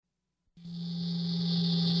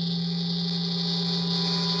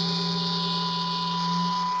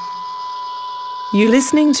You're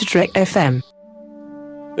listening to Trek FM.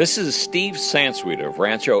 This is Steve Sansweet of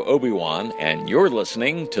Rancho Obi-Wan, and you're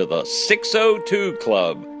listening to the 602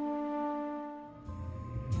 Club.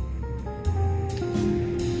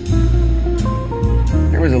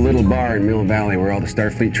 There was a little bar in Mill Valley where all the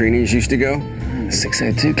Starfleet trainees used to go. The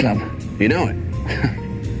 602 Club. You know it?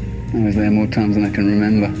 I was there more times than I can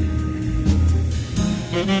remember.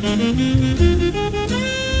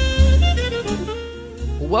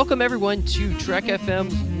 Welcome everyone to Trek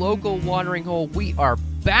FM's local watering hole. We are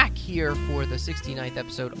back here for the 69th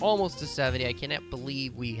episode, almost to 70. I cannot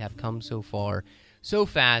believe we have come so far so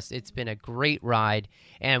fast. It's been a great ride,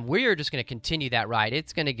 and we are just going to continue that ride.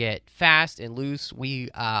 It's going to get fast and loose. We,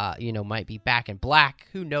 might be back in black.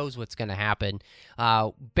 Who knows what's going to happen?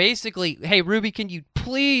 Basically, hey, Ruby, can you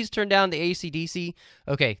please turn down the AC/DC?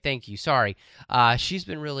 Okay, thank you. Sorry. She's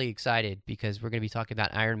been really excited because we're going to be talking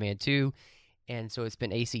about Iron Man 2, and so it's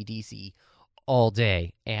been AC/DC all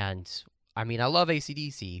day. And, I mean, I love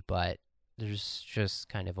AC/DC, but there's just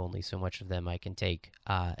kind of only so much of them I can take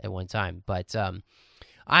at one time. But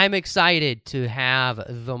I'm excited to have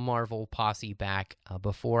the Marvel Posse back.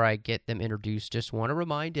 Before I get them introduced, just want to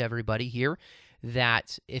remind everybody here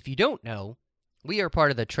that if you don't know, we are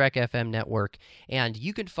part of the Trek FM network, and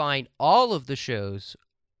you can find all of the shows,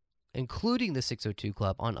 including the 602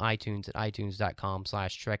 Club, on iTunes at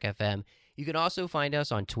itunes.com/TrekFM. You can also find us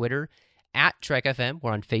on Twitter at Trek FM.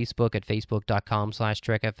 We're on Facebook at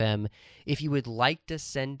facebook.com/Trek FM. If you would like to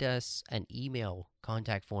send us an email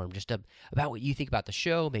contact form just about what you think about the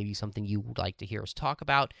show, maybe something you would like to hear us talk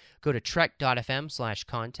about, go to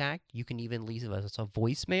trek.fm/contact. You can even leave us a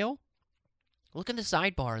voicemail. Look in the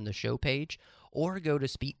sidebar on the show page, or go to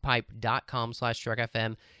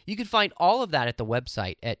speakpipe.com/TrekFM. You can find all of that at the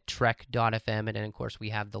website at trek.fm. And then, of course,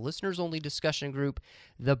 we have the listeners-only discussion group,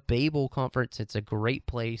 the Babel Conference. It's a great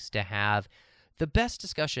place to have the best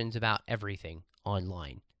discussions about everything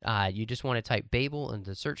online. You just want to type Babel in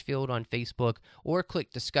the search field on Facebook, or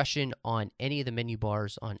click discussion on any of the menu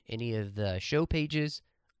bars on any of the show pages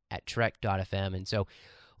at trek.fm. And so,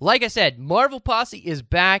 like I said, Marvel Posse is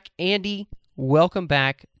back. Andi, welcome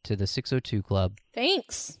back to the 602 Club.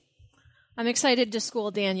 Thanks. I'm excited to school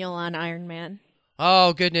Daniel on Iron Man.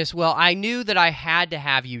 Oh, goodness. Well, I knew that I had to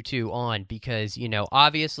have you two on because,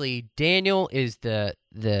 obviously Daniel is the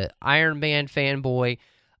Iron Man fanboy.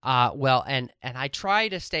 And I try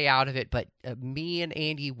to stay out of it, but me and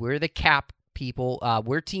Andi, we're the Cap people.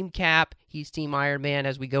 We're Team Cap. He's Team Iron Man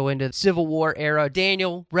as we go into the Civil War era.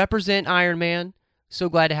 Daniel, represent Iron Man. So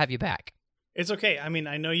glad to have you back. It's okay. I mean,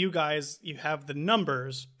 I know you guys, you have the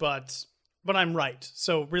numbers, but I'm right.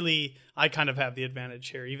 So really, I kind of have the advantage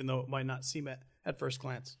here, even though it might not seem it at first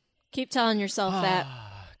glance. Keep telling yourself that.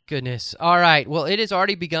 Goodness. All right. Well, it has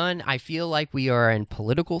already begun. I feel like we are in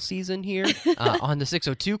political season here on the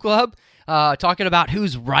 602 Club, talking about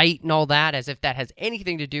who's right and all that, as if that has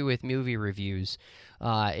anything to do with movie reviews.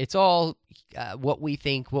 It's all what we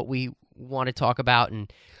think, what we want to talk about,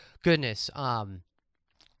 and goodness,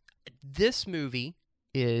 this movie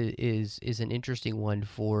is an interesting one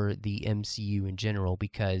for the MCU in general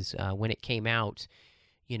because when it came out,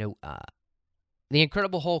 The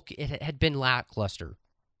Incredible Hulk, it had been lackluster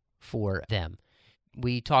for them.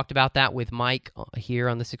 We talked about that with Mike here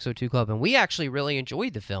on the 602 Club, and we actually really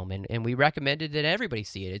enjoyed the film, and we recommended that everybody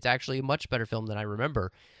see it. It's actually a much better film than I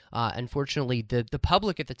remember. Unfortunately, the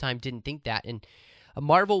public at the time didn't think that, and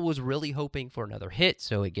Marvel was really hoping for another hit,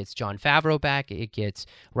 so it gets Jon Favreau back, it gets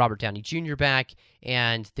Robert Downey Jr. back,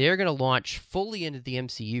 and they're going to launch fully into the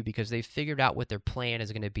MCU because they've figured out what their plan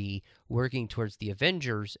is going to be working towards the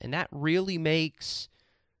Avengers, and that really makes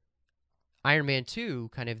Iron Man 2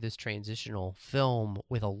 kind of this transitional film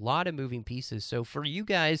with a lot of moving pieces. So for you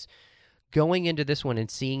guys going into this one and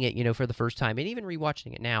seeing it, for the first time, and even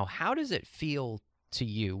rewatching it now, how does it feel to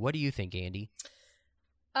you? What do you think, Andi?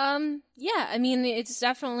 Yeah, I mean, it's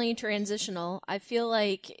definitely transitional. I don't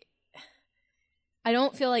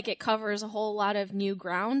feel like it covers a whole lot of new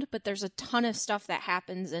ground, but there's a ton of stuff that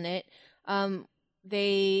happens in it.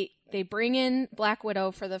 They bring in Black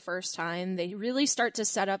Widow for the first time. They really start to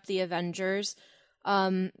set up the Avengers.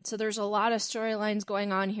 So there's a lot of storylines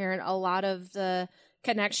going on here, and a lot of the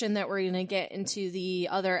connection that we're going to get into the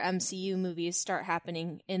other MCU movies start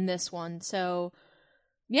happening in this one. So,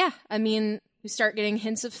 yeah, I mean, we start getting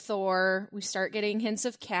hints of Thor, we start getting hints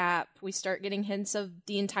of Cap, we start getting hints of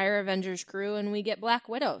the entire Avengers crew, and we get Black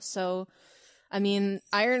Widow. So, I mean,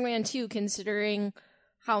 Iron Man 2, considering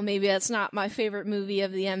how maybe that's not my favorite movie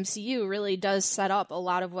of the MCU, really does set up a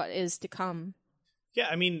lot of what is to come. Yeah,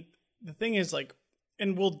 I mean, the thing is,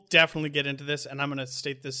 and we'll definitely get into this, and I'm going to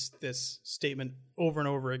state this statement over and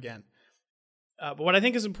over again. But what I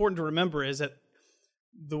think is important to remember is that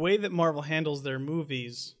the way that Marvel handles their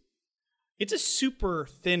movies, it's a super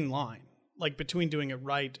thin line, like between doing it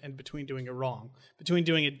right and between doing it wrong, between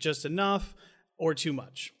doing it just enough or too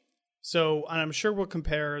much. So, and I'm sure we'll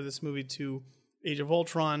compare this movie to Age of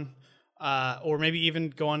Ultron, or maybe even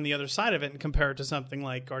go on the other side of it and compare it to something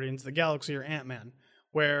like Guardians of the Galaxy or Ant-Man,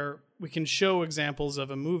 where we can show examples of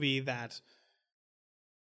a movie that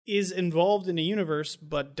is involved in a universe,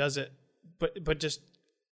 but does it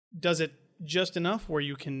just enough where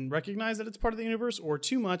you can recognize that it's part of the universe, or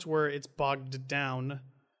too much where it's bogged down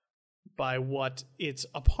by what it's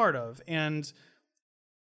a part of. And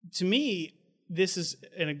to me, this is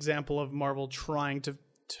an example of Marvel trying to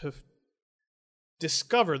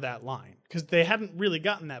discover that line, because they hadn't really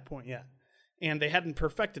gotten that point yet, and they hadn't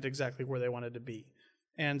perfected exactly where they wanted to be.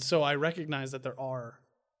 And so I recognize that there are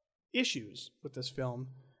issues with this film,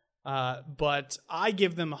 but I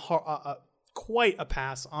give them quite a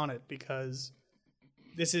pass on it, because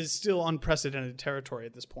this is still unprecedented territory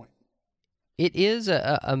at this point. It is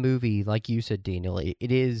a movie, like you said, Daniel. It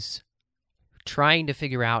is trying to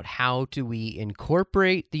figure out how do we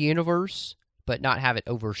incorporate the universe, but not have it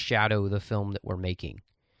overshadow the film that we're making.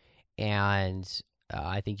 And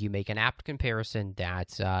I think you make an apt comparison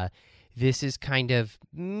that this is kind of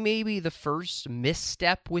maybe the first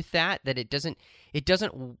misstep with that it doesn't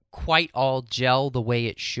quite all gel the way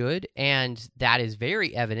it should. And that is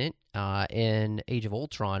very evident in Age of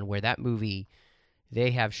Ultron, where that movie,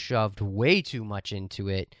 they have shoved way too much into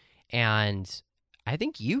it. And I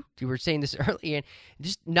think you were saying this earlier, and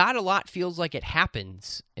just not a lot feels like it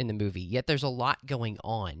happens in the movie, yet there's a lot going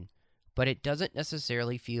on, but it doesn't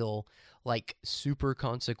necessarily feel like super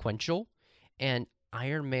consequential. And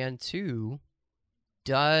Iron Man 2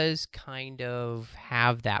 does kind of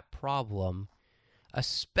have that problem,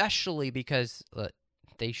 especially because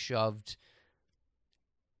they shoved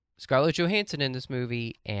Scarlett Johansson in this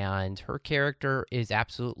movie, and her character is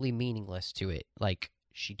absolutely meaningless to it. Like,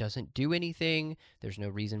 she doesn't do anything. There's no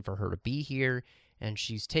reason for her to be here. And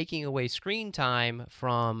she's taking away screen time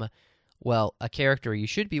from, well, a character you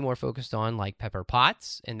should be more focused on, like Pepper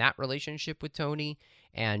Potts and that relationship with Tony,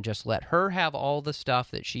 and just let her have all the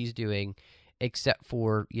stuff that she's doing, except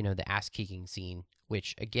for, the ass-kicking scene,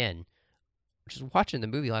 which, again, just watching the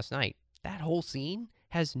movie last night, that whole scene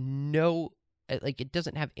has it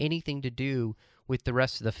doesn't have anything to do with the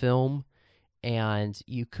rest of the film, and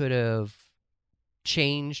you could have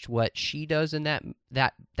changed what she does in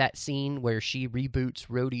that scene where she reboots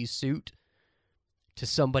Rhodey's suit to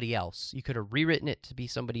somebody else. You could have rewritten it to be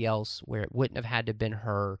somebody else where it wouldn't have had to have been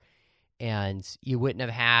her, and you wouldn't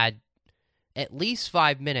have had at least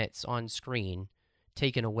 5 minutes on screen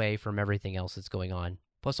taken away from everything else that's going on,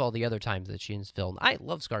 plus all the other times that she's filmed. I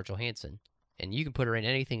love Scarlett Johansson, and you can put her in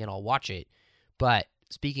anything and I'll watch it, but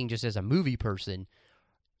speaking just as a movie person,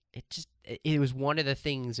 it was one of the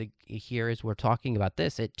things here as we're talking about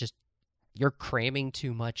this. You're cramming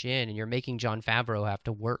too much in, and you're making Jon Favreau have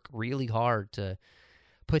to work really hard to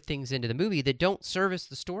put things into the movie that don't service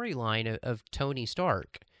the storyline of Tony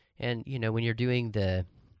Stark. And, when you're doing the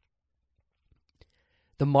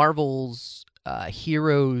Marvel's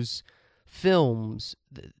heroes films,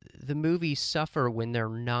 the movies suffer when they're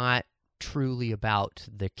not truly about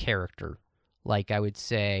the character. Like, I would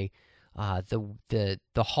say, the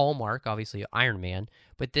hallmark, obviously, Iron Man,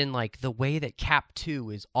 but then, like, the way that Cap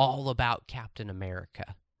 2 is all about Captain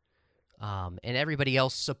America, and everybody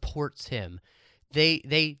else supports him.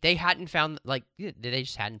 They hadn't found, they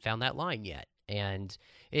just hadn't found that line yet, and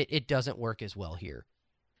it doesn't work as well here.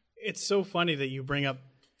 It's so funny that you bring up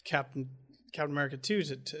Captain America 2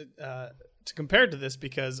 to compare it to this,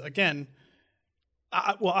 because, again,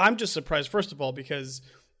 I'm just surprised, first of all, because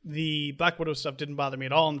the Black Widow stuff didn't bother me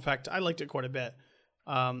at all. In fact, I liked it quite a bit.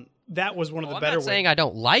 That was one of the better ways. I'm not saying I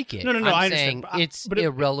don't like it. No, I'm I saying understand. It's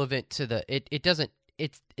irrelevant to the... It doesn't...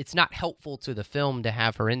 It's not helpful to the film to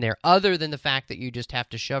have her in there, other than the fact that you just have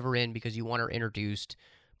to shove her in because you want her introduced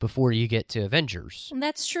before you get to Avengers. And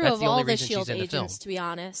that's true of all the S.H.I.E.L.D. agents, to be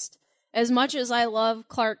honest. As much as I love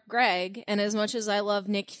Clark Gregg and as much as I love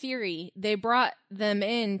Nick Fury, they brought them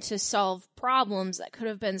in to solve problems that could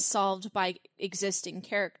have been solved by existing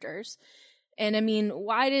characters. And I mean,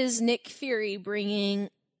 why does Nick Fury bringing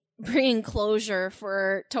closure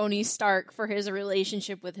for Tony Stark for his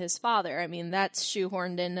relationship with his father? I mean, that's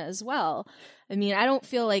shoehorned in as well. I mean, I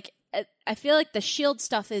feel like the S.H.I.E.L.D.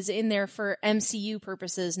 stuff is in there for MCU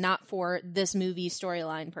purposes, not for this movie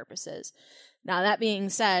storyline purposes. Now, that being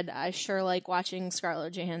said, I sure like watching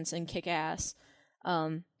Scarlett Johansson kick ass.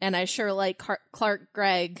 And I sure like Clark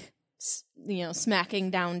Gregg,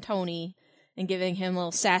 smacking down Tony and giving him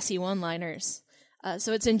little sassy one-liners.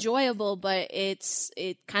 So it's enjoyable, but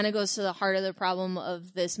it kind of goes to the heart of the problem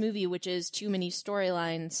of this movie, which is too many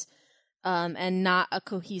storylines and not a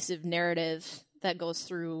cohesive narrative that goes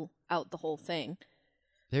throughout the whole thing.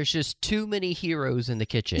 There's just too many heroes in the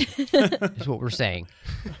kitchen, is what we're saying.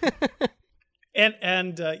 But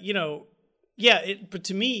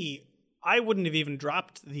to me, I wouldn't have even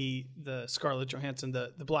dropped the Scarlett Johansson,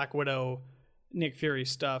 the Black Widow, Nick Fury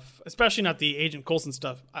stuff, especially not the Agent Coulson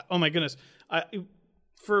stuff. Oh my goodness. If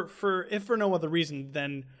for no other reason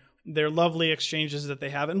than their lovely exchanges that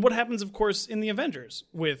they have, and what happens, of course, in the Avengers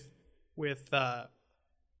with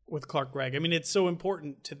Clark Gregg. I mean, it's so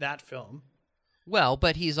important to that film. Well,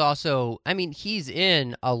 but he's also, I mean, he's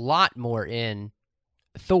in a lot more in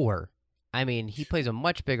Thor. I mean, he plays a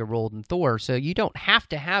much bigger role than Thor, so you don't have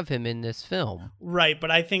to have him in this film. Right, but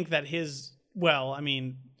I think that his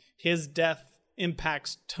death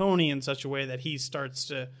impacts Tony in such a way that he starts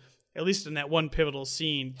to, at least in that one pivotal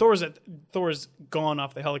scene, Thor's gone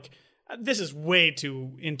off the helic. This is way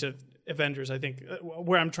too into Avengers, I think,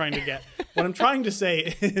 where I'm trying to get. What I'm trying to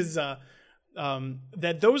say is that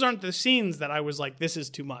those aren't the scenes that I was like, this is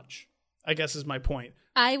too much, I guess is my point.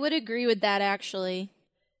 I would agree with that, actually.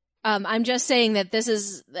 I'm just saying that this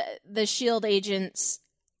is the S.H.I.E.L.D. agents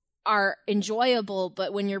are enjoyable,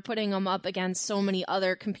 but when you're putting them up against so many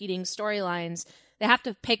other competing storylines, they have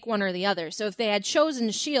to pick one or the other. So if they had chosen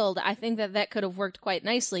S.H.I.E.L.D., I think that could have worked quite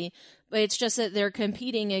nicely, but it's just that they're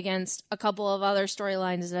competing against a couple of other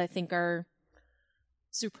storylines that I think are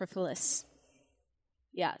superfluous.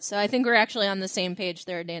 Yeah, so I think we're actually on the same page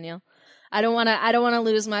there, Daniel. I don't want to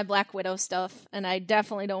lose my Black Widow stuff, and I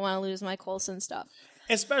definitely don't want to lose my Coulson stuff.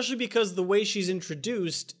 Especially because the way she's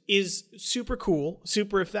introduced is super cool,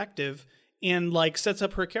 super effective, and like sets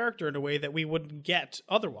up her character in a way that we wouldn't get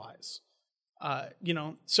otherwise.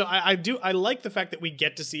 So I like the fact that we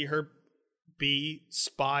get to see her be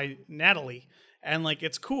spy Natalie, and like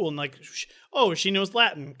it's cool, and like she knows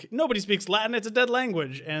Latin. Nobody speaks Latin; it's a dead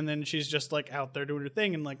language. And then she's just like out there doing her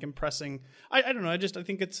thing and like impressing. I don't know. I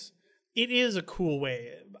think it is a cool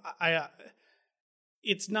way.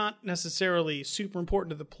 It's not necessarily super important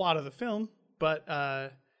to the plot of the film, but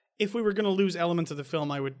if we were going to lose elements of the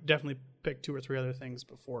film, I would definitely pick 2 or 3 other things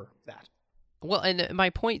before that. Well, and my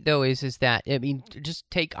point, though, is that, I mean, just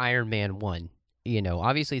take Iron Man 1. You know,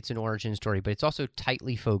 obviously it's an origin story, but it's also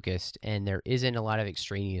tightly focused, and there isn't a lot of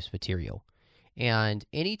extraneous material. And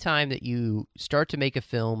anytime that you start to make a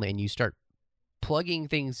film and you start plugging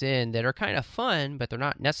things in that are kind of fun, but they're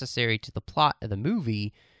not necessary to the plot of the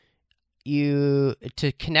movie, to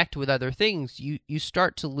connect with other things, you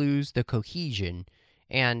start to lose the cohesion.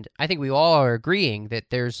 And I think we all are agreeing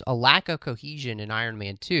that there's a lack of cohesion in Iron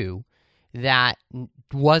Man 2 that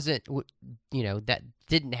wasn't, that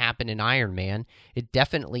didn't happen in Iron Man. It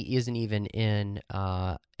definitely isn't even in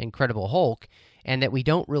Incredible Hulk, and that we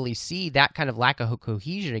don't really see that kind of lack of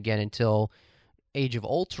cohesion again until Age of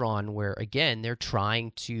Ultron, where, again, they're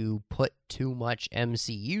trying to put too much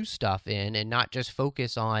MCU stuff in and not just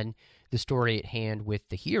focus on the story at hand with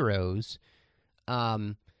the heroes.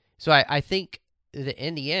 So I think that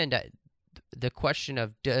in the end, the question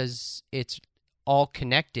of does it's all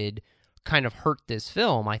connected kind of hurt this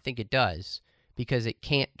film? I think it does, because it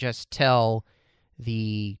can't just tell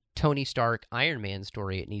the Tony Stark Iron Man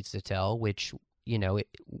story it needs to tell, which, it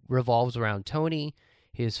revolves around Tony,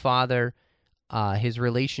 his father, his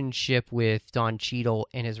relationship with Don Cheadle,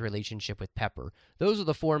 and his relationship with Pepper. Those are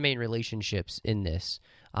the 4 main relationships in this.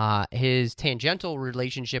 His tangential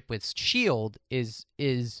relationship with S.H.I.E.L.D.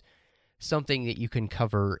 is something that you can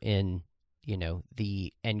cover in,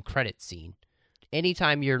 the end credit scene.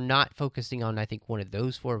 Anytime you're not focusing on, I think, one of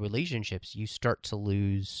those 4 relationships, you start to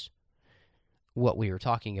lose what we were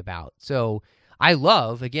talking about. So I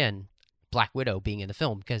love, again, Black Widow being in the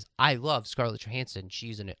film, because I love Scarlett Johansson.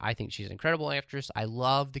 I think she's an incredible actress. I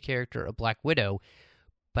love the character of Black Widow,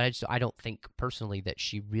 but I don't think personally that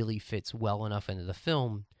she really fits well enough into the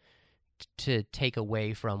film to take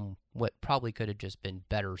away from what probably could have just been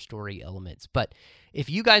better story elements. But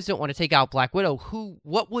if you guys don't want to take out Black Widow,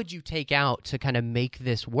 what would you take out to kind of make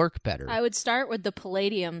this work better? I would start with the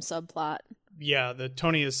Palladium subplot. Yeah, the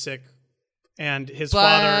Tony is sick, and his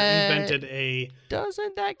father invented a...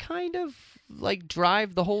 Doesn't that kind of like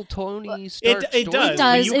drive the whole Tony Stark story? It does. It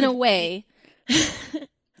does, in a way.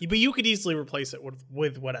 But you could easily replace it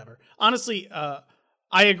with whatever. Honestly,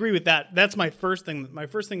 I agree with that. That's my first thing. My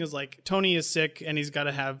first thing is like Tony is sick, and he's got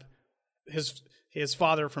to have his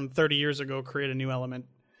father from 30 years ago create a new element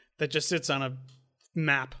that just sits on a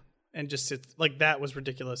map and just sits like that. Was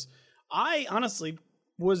ridiculous. I honestly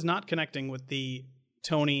was not connecting with the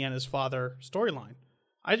Tony and his father storyline.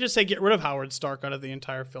 I just say get rid of Howard Stark out of the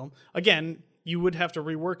entire film. Again, you would have to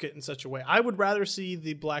rework it in such a way. I would rather see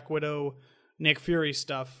the Black Widow, Nick Fury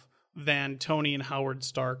stuff than Tony and Howard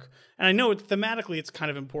Stark. And I know thematically it's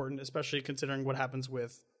kind of important, especially considering what happens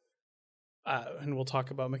with, and we'll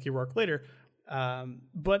talk about Mickey Rourke later.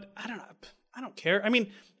 But I don't care. I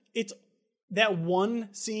mean, it's that one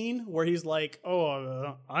scene where he's like,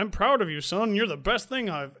 "Oh, I'm proud of you, son. You're the best thing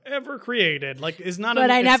I've ever created." Like, is not.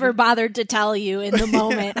 But I never bothered to tell you in the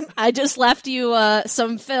moment. I just left you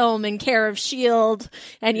some film in care of S.H.I.E.L.D.,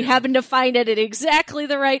 and you happened to find it at exactly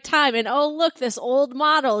the right time. And oh, look, this old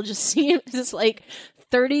model just seems like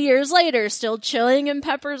 30 years later, still chilling in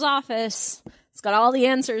Pepper's office. It's got all the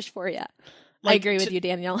answers for you. I agree with you,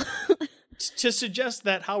 Daniel. To suggest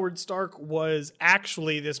that Howard Stark was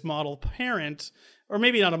actually this model parent, or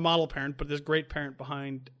maybe not a model parent, but this great parent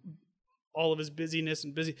behind all of his busyness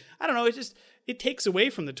and busy. I don't know. It takes away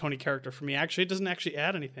from the Tony character for me. Actually, it doesn't actually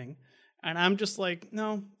add anything. And I'm just like,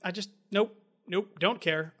 no, nope, don't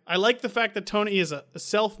care. I like the fact that Tony is a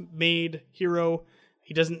self-made hero.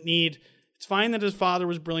 He doesn't need, it's fine that his father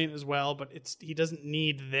was brilliant as well, but he doesn't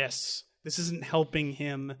need this. This isn't helping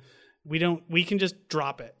him. We can just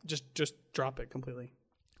drop it. Just drop it completely.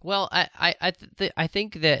 Well, I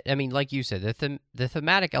think that, I mean, like you said, the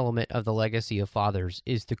thematic element of the legacy of fathers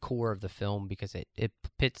is the core of the film because it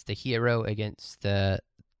pits the hero against the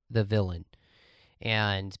villain.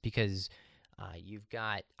 And because you've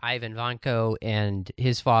got Ivan Vanko and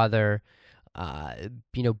his father,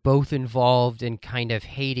 both involved in kind of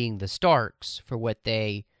hating the Starks for what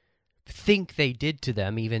they think they did to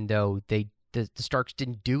them, even though the Starks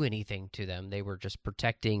didn't do anything to them. They were just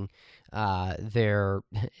protecting their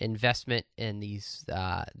investment in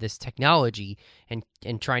this technology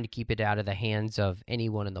and trying to keep it out of the hands of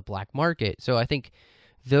anyone in the black market. So I think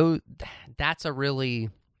that's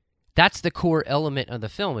the core element of the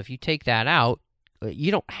film. If you take that out,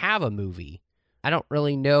 you don't have a movie. I don't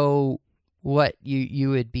really know what you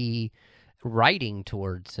would be writing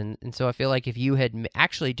towards. And so I feel like if you had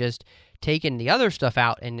actually just taken the other stuff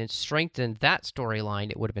out and then strengthened that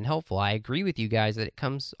storyline, it would have been helpful. I agree with you guys that it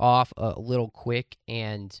comes off a little quick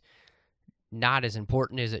and not as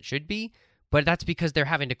important as it should be, but that's because they're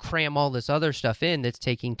having to cram all this other stuff in that's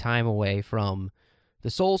taking time away from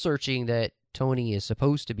the soul searching that Tony is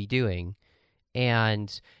supposed to be doing.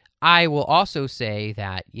 And I will also say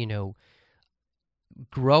that,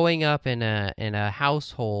 growing up in a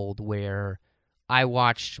household where I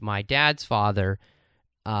watched my dad's father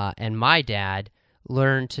and my dad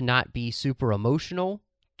learn to not be super emotional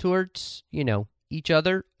towards, each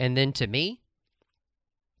other and then to me,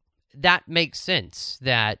 that makes sense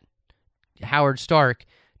that Howard Stark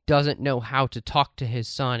doesn't know how to talk to his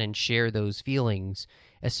son and share those feelings,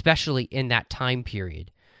 especially in that time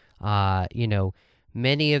period.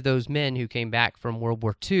 Many of those men who came back from World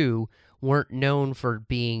War II weren't known for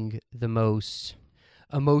being the most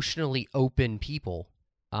emotionally open people.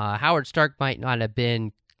 Howard Stark might not have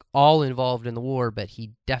been all involved in the war, but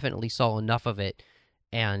he definitely saw enough of it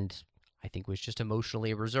and I think was just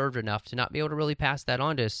emotionally reserved enough to not be able to really pass that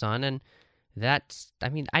on to his son. And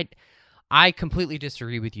I completely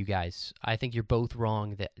disagree with you guys. I think you're both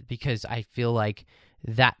wrong because I feel like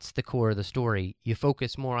that's the core of the story. You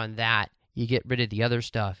focus more on that, you get rid of the other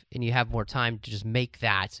stuff, and you have more time to just make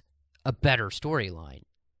that a better storyline.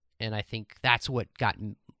 And I think that's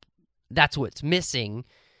what's missing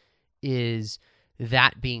is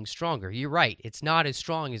that being stronger. You're right. It's not as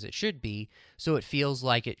strong as it should be, so it feels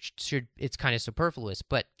like it's kind of superfluous,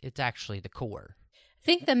 but it's actually the core. I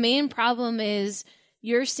think the main problem is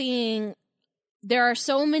you're seeing there are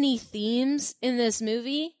so many themes in this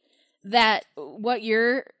movie that what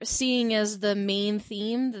you're seeing as the main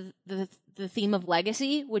theme, the theme of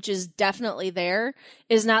legacy, which is definitely there,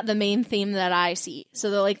 is not the main theme that I see. So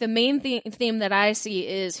the main theme that I see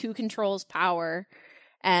is who controls power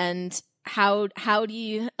and how do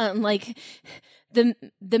you the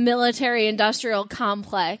military industrial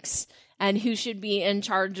complex and who should be in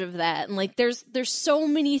charge of that. And there's so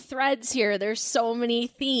many threads here. There's so many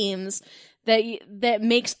themes that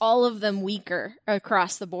makes all of them weaker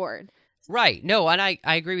across the board. Right. No, and I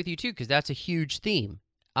agree with you too, because that's a huge theme.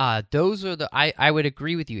 Those are I would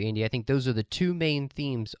agree with you, Andy. I think those are the two main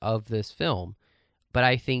themes of this film. But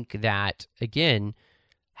I think that, again,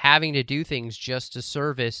 having to do things just to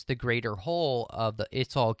service the greater whole of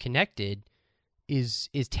it's all connected is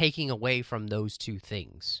taking away from those two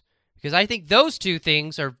things. Because I think those two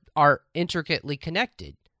things are intricately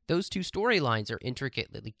connected. Those two storylines are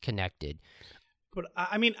intricately connected. But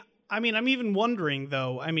I mean, I'm even wondering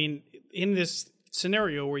though. I mean, in this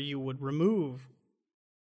scenario where you would remove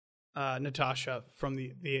Natasha from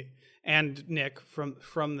the and Nick from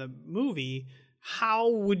the movie, how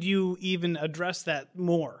would you even address that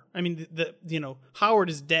more? I mean, Howard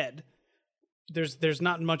is dead. There's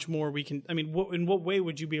not much more we can. I mean, in what way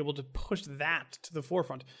would you be able to push that to the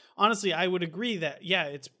forefront? Honestly, I would agree that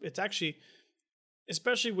it's actually,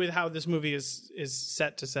 especially with how this movie is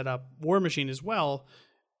set to set up War Machine as well.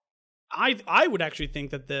 I would actually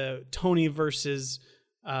think that the Tony versus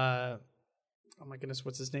oh my goodness,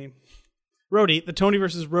 what's his name? Rhodey, the Tony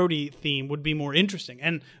versus Rhodey theme would be more interesting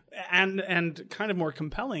and kind of more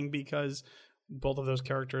compelling because both of those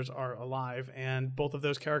characters are alive and both of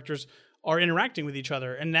those characters are interacting with each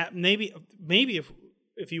other. And that maybe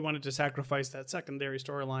if you wanted to sacrifice that secondary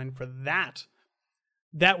storyline for that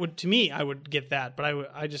would, to me, I would get that.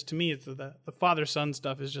 But to me, it's the father son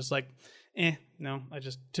stuff is just like, no. I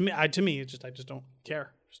just don't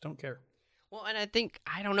care. Just don't care. Well, and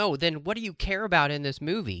I don't know. Then what do you care about in this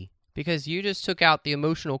movie? Because you just took out the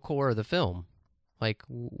emotional core of the film. Like,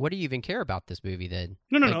 what do you even care about this movie then?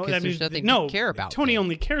 No. There's nothing to care about. Tony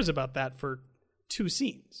only cares about that for 2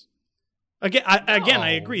 scenes. I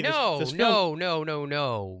agree. No.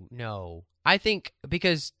 I think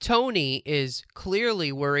because Tony is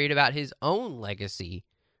clearly worried about his own legacy.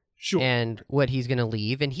 Sure. And what he's going to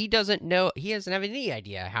leave, and he doesn't have any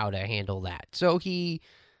idea how to handle that. So he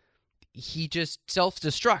just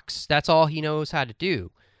self-destructs. That's all he knows how to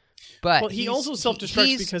do. But he also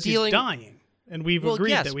self-destructs because he's dying. And we've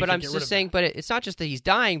agreed that we but can I'm get just rid of saying, that. but it's not just that he's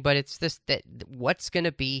dying, but it's that what's going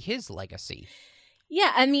to be his legacy?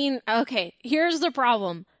 Yeah, I mean, okay, here's the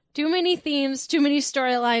problem. Too many themes, too many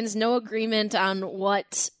storylines, no agreement on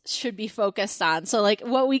what should be focused on. So, like,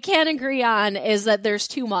 what we can agree on is that there's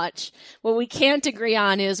too much. What we can't agree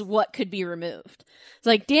on is what could be removed. It's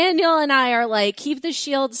like, Daniel and I are like, keep the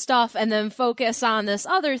S.H.I.E.L.D. stuff and then focus on this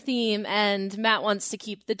other theme, and Matt wants to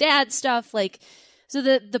keep the dad stuff. Like, so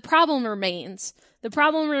the problem remains. The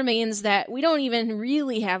problem remains that we don't even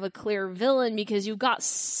really have a clear villain because you've got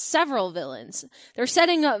several villains. They're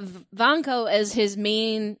setting up Vanko as his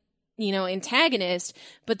main, antagonist,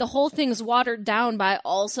 but the whole thing's watered down by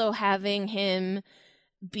also having him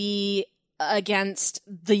be against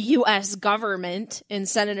the U.S. government and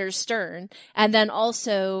Senator Stern, and then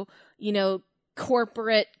also,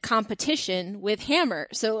 corporate competition with Hammer.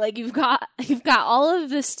 So like you've got all of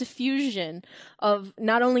this diffusion of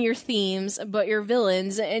not only your themes but your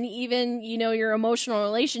villains and even your emotional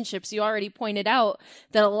relationships. You already pointed out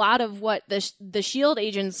that a lot of what the S.H.I.E.L.D.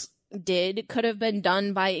 agents did could have been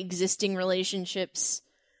done by existing relationships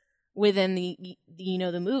within the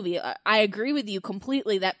movie. I agree with you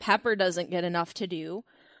completely that Pepper doesn't get enough to do.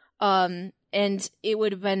 And it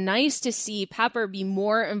would have been nice to see Pepper be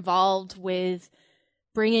more involved with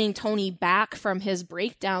bringing Tony back from his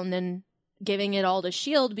breakdown than giving it all to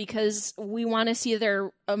S.H.I.E.L.D. because we want to see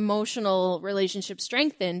their emotional relationship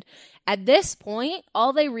strengthened. At this point,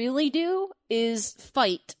 all they really do is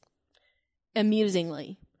fight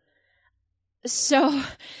amusingly. So,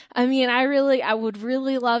 I mean, I would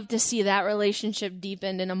really love to see that relationship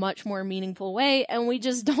deepened in a much more meaningful way, and we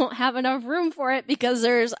just don't have enough room for it because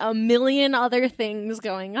there's a million other things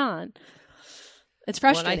going on. It's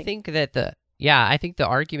frustrating. Well, I think that I think the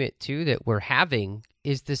argument too that we're having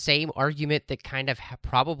is the same argument that kind of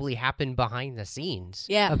probably happened behind the scenes.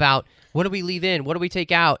 Yeah. About what do we leave in, what do we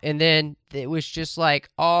take out, and then it was just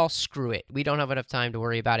like, oh, screw it, we don't have enough time to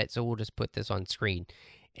worry about it, so we'll just put this on screen.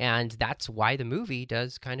 And that's why the movie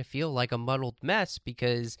does kind of feel like a muddled mess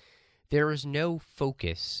because there is no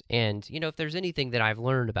focus. And, if there's anything that I've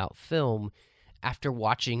learned about film after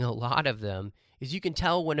watching a lot of them is you can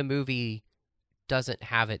tell when a movie doesn't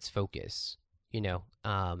have its focus,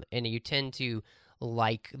 and you tend to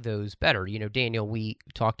like those better. Daniel, we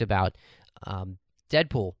talked about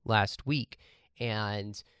Deadpool last week,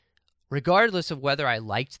 and regardless of whether I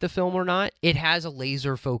liked the film or not, it has a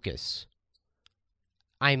laser focus.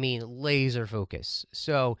 I mean, laser focus.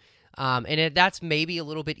 So, that's maybe a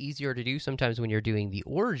little bit easier to do sometimes when you're doing the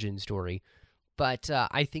origin story, but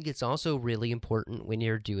I think it's also really important when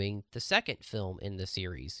you're doing the second film in the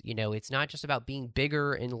series. It's not just about being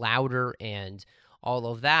bigger and louder and all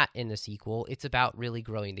of that in the sequel. It's about really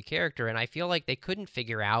growing the character, and I feel like they couldn't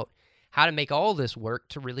figure out how to make all this work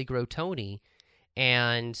to really grow Tony,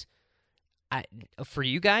 and for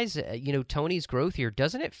you guys, Tony's growth here,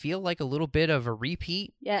 doesn't it feel like a little bit of a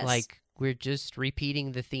repeat? Yes. Like we're just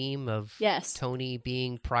repeating the theme of Tony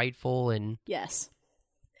being prideful and... Yes.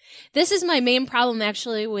 This is my main problem,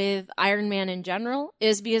 actually, with Iron Man in general,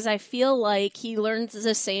 is because I feel like he learns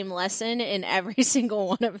the same lesson in every single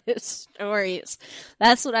one of his stories.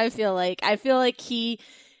 That's what I feel like. I feel like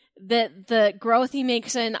that the growth he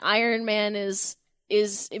makes in Iron Man is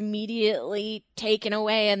immediately taken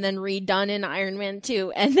away and then redone in Iron Man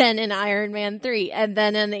 2 and then in Iron Man 3 and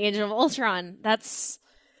then in Age of Ultron.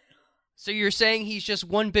 So you're saying he's just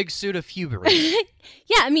one big suit of hubris?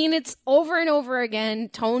 Yeah, I mean, it's over and over again,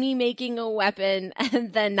 Tony making a weapon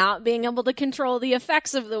and then not being able to control the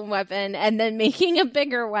effects of the weapon and then making a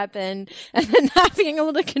bigger weapon and then not being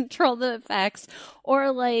able to control the effects,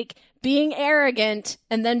 or like being arrogant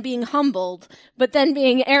and then being humbled, but then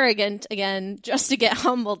being arrogant again just to get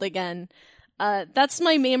humbled again. That's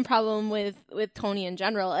my main problem with Tony in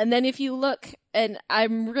general. And then if you look, and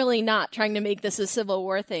I'm really not trying to make this a Civil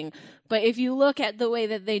War thing, but if you look at the way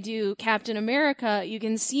that they do Captain America, you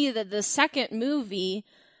can see that the second movie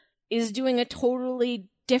is doing a totally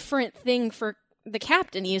different thing for the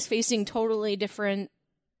Captain. He is facing totally different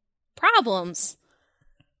problems.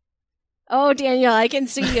 Oh, Daniel, I can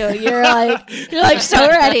see you. You're like so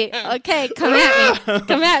ready. Okay, come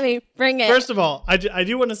at me. Bring it. First of all, I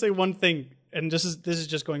do want to say one thing, and this is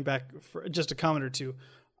just going back for just a comment or two.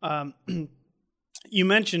 You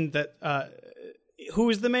mentioned that who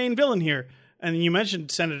is the main villain here, and you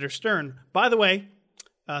mentioned Senator Stern. By the way,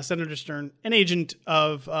 Senator Stern, an agent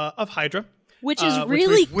of Hydra. Which is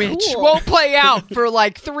really cool. Which won't play out for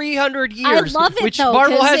like 300 years. I love it, which though,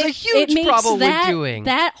 Marvel has it, a huge problem with doing.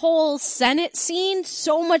 That whole Senate scene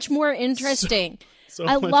so much more interesting. So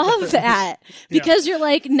I love that. Because Yeah. you're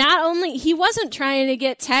like, not only, he wasn't trying to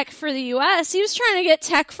get tech for the US, he was trying to get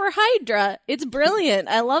tech for Hydra. It's brilliant.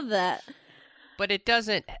 I love that. But it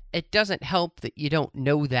doesn't help that you don't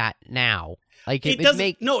know that now. Like it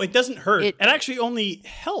doesn't hurt. It actually only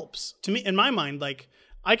helps to me, in my mind. Like,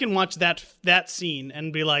 I can watch that scene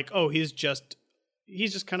and be like, oh, he's just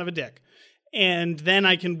kind of a dick. And then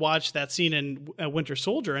I can watch that scene in Winter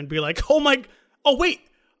Soldier and be like, oh, wait.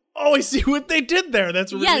 Oh, I see what they did there.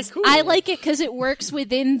 That's really cool. I like it because it works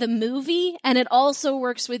within the movie and it also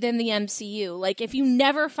works within the MCU. Like, if you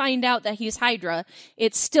never find out that he's Hydra,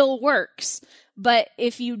 it still works. But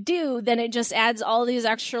if you do, then it just adds all these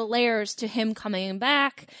extra layers to him coming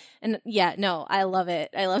back. And yeah, no, I love it.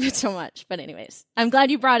 I love it so much. But anyways, I'm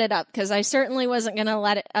glad you brought it up because I certainly wasn't going to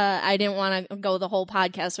let it, I didn't want to go the whole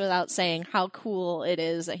podcast without saying how cool it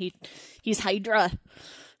is that he's Hydra.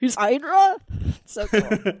 He's Hydra. So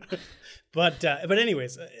cool. But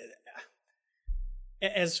anyways,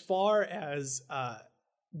 as far as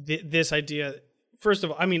this idea, first of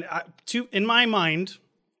all, I mean, in my mind,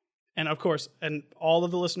 and of course, and all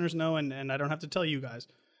of the listeners know, and I don't have to tell you guys,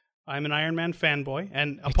 I'm an Iron Man fanboy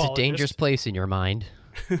and apologist. It's a dangerous place in your mind.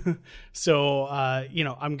 So,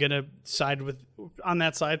 I'm going to side on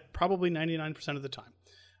that side probably 99% of the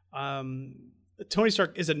time. Tony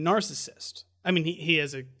Stark is a narcissist. I mean, he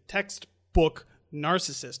is a textbook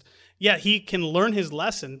narcissist. Yeah, he can learn his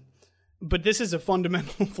lesson, but this is a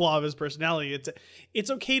fundamental flaw of his personality.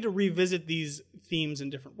 It's okay to revisit these themes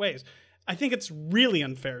in different ways. I think it's really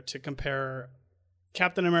unfair to compare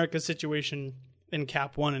Captain America's situation in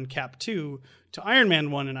Cap 1 and Cap 2 to Iron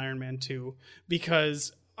Man 1 and Iron Man 2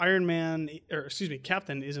 because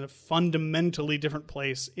Captain is in a fundamentally different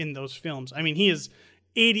place in those films. I mean, he is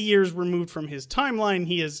 80 years removed from his timeline.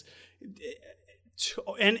 He is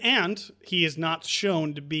and he is not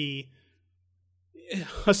shown to be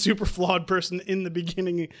a super flawed person in the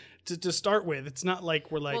beginning to start with. It's not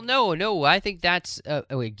like we're like... Well, no, I think that's...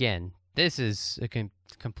 again, this is a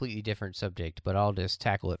completely different subject, but I'll just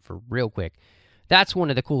tackle it for real quick. That's one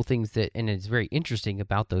of the cool things and it's very interesting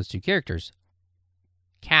about those two characters.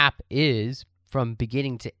 Cap is, from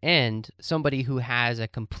beginning to end, somebody who has a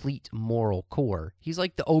complete moral core. He's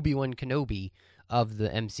like the Obi-Wan Kenobi of the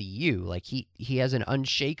MCU. Like, he has an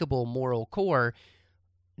unshakable moral core.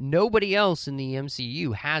 Nobody else in the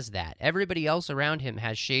MCU has that. Everybody else around him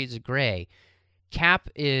has shades of gray. Cap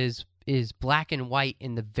is black and white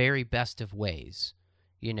in the very best of ways.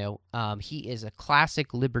 He is a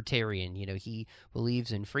classic libertarian. He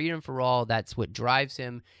believes in freedom for all. That's what drives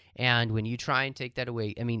him. And when you try and take that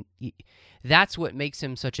away, I mean, that's what makes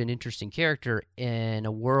him such an interesting character in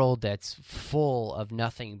a world that's full of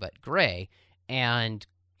nothing but gray and,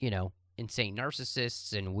 insane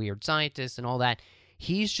narcissists and weird scientists and all that.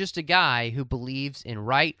 He's just a guy who believes in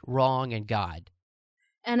right, wrong, and God.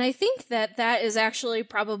 And I think that is actually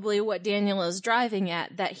probably what Daniel is driving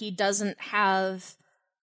at, that he doesn't have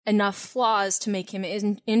enough flaws to make him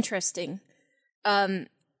interesting. And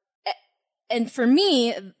for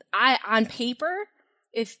me, on paper,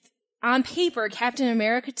 Captain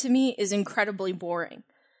America to me is incredibly boring.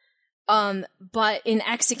 But in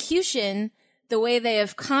execution, the way they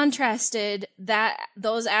have contrasted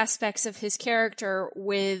those aspects of his character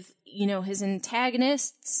with, his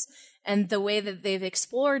antagonists, and the way that they've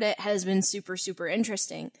explored it has been super, super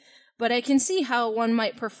interesting. But I can see how one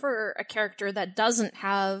might prefer a character that doesn't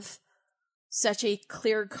have such a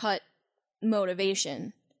clear-cut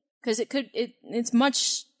motivation. Because it's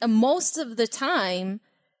most of the time,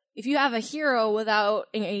 if you have a hero without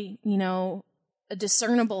a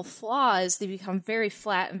discernible flaws, they become very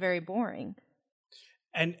flat and very boring.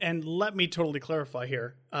 And let me totally clarify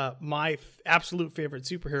here. My absolute favorite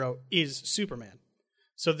superhero is Superman.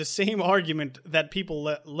 So the same argument that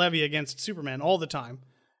people levy against Superman all the time,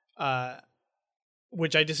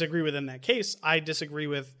 which I disagree with in that case, I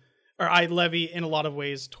levy in a lot of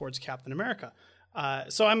ways towards Captain America.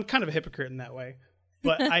 So I'm kind of a hypocrite in that way.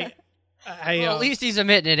 But well, at least he's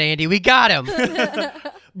admitting it, Andy. We got him.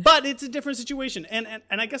 But it's a different situation. And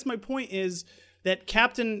I guess my point is that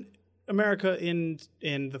Captain America in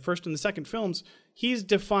the first and the second films, he's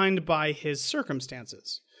defined by his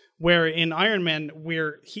circumstances. Where in Iron Man,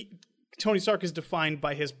 Tony Stark is defined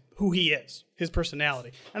by who he is, his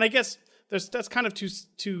personality. And I guess that's kind of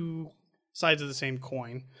two sides of the same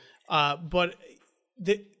coin. But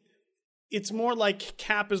it's more like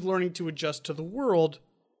Cap is learning to adjust to the world,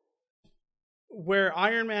 where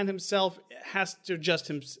Iron Man himself has to adjust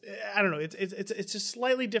him. I don't know. It's a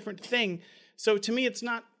slightly different thing. So to me, it's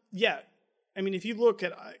not. Yeah, I mean, if you look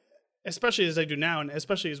at, especially as I do now, and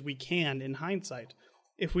especially as we can in hindsight,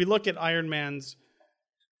 if we look at Iron Man's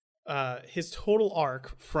his total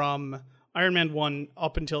arc from Iron Man 1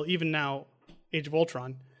 up until even now, Age of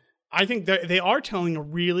Ultron, I think they are telling a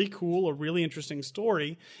really cool, a really interesting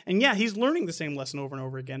story. And yeah, he's learning the same lesson over and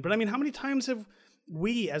over again. But I mean, how many times have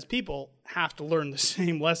we as people have to learn the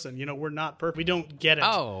same lesson? We're not perfect. We don't get it.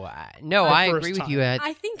 Oh, no, I agree with you, Ed.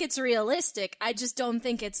 I think it's realistic. I just don't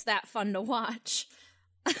think it's that fun to watch.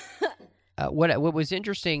 What was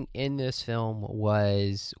interesting in this film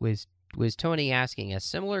was Tony asking a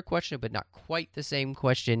similar question, but not quite the same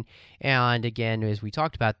question. And again, as we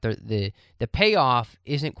talked about, the payoff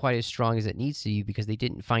isn't quite as strong as it needs to be because they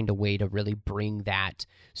didn't find a way to really bring that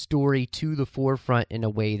story to the forefront in a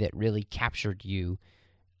way that really captured you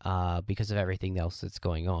because of everything else that's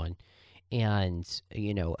going on. And,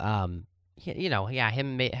 him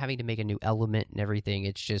having to make a new element and everything,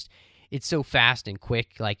 it's so fast and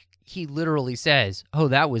quick. Like, he literally says, "Oh,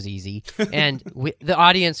 that was easy." And the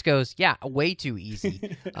audience goes, "Yeah, way too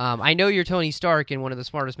easy." I know you're Tony Stark and one of the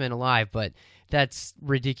smartest men alive, but that's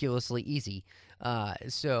ridiculously easy.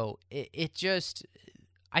 So it just,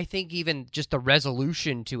 I think even just the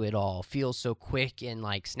resolution to it all feels so quick and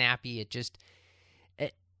like snappy.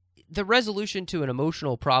 The resolution to an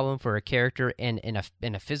emotional problem for a character and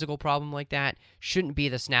a physical problem like that shouldn't be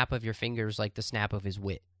the snap of your fingers like the snap of his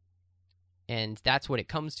wit. And that's what it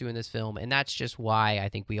comes to in this film, and that's just why I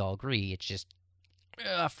think we all agree. It's just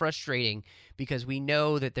frustrating because we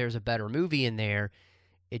know that there's a better movie in there.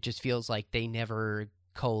 It just feels like they never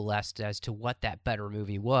coalesced as to what that better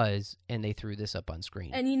movie was, and they threw this up on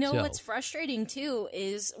screen. And what's frustrating, too,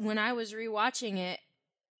 is when I was rewatching it,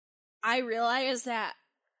 I realized that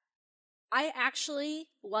I actually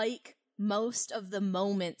like most of the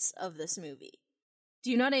moments of this movie. Do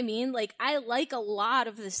you know what I mean? Like, I like a lot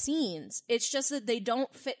of the scenes. It's just that they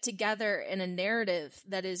don't fit together in a narrative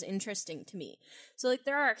that is interesting to me. So, like,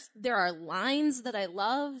 there are lines that I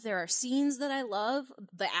love. There are scenes that I love.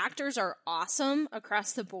 The actors are awesome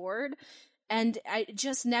across the board. And it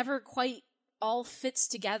just never quite all fits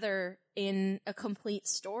together in a complete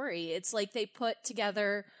story. It's like they put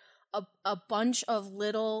together a bunch of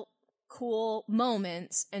little cool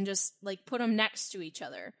moments and just, like, put them next to each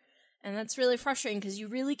other. And that's really frustrating because you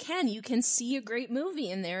can see a great movie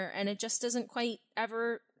in there and it just doesn't quite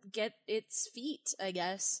ever get its feet, I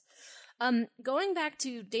guess. Going back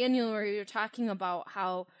to Daniel, where you're talking about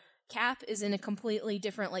how Cap is in a completely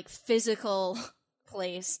different, like, physical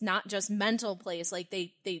place, not just mental place. Like,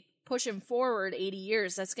 they push him forward 80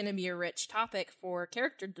 years. That's going to be a rich topic for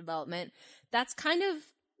character development. That's kind of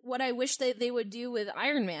what I wish that they would do with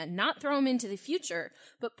Iron Man. Not throw him into the future,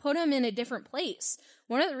 but put him in a different place.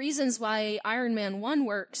 One of the reasons why Iron Man 1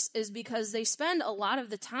 works is because they spend a lot of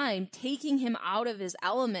the time taking him out of his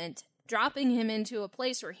element, dropping him into a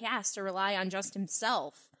place where he has to rely on just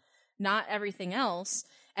himself, not everything else,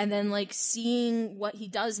 and then, like, seeing what he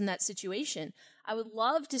does in that situation. I would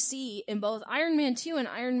love to see in both Iron Man 2 and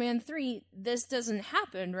Iron Man 3, this doesn't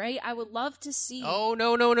happen, right? I would love to see... Oh,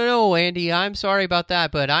 no, Andy. I'm sorry about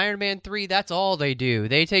that, but Iron Man 3, that's all they do.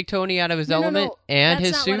 They take Tony out of his element and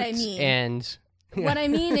his suits, what I mean. And... What I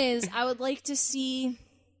mean is, I would like to see...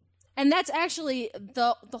 And that's actually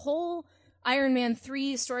the whole Iron Man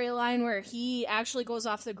 3 storyline where he actually goes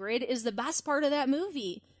off the grid is the best part of that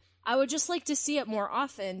movie. I would just like to see it more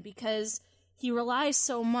often because he relies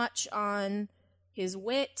so much on his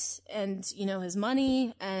wit and, his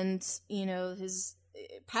money and, his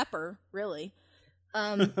pepper, really.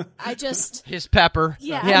 His pepper.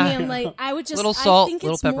 Yeah. I mean, I would just, little salt, I think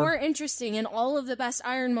little it's pepper. more interesting, and all of the best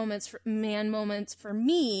Iron Man moments for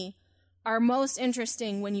me are most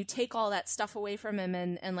interesting when you take all that stuff away from him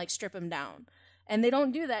and like strip him down. And they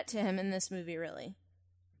don't do that to him in this movie, really.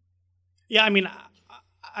 Yeah, I mean,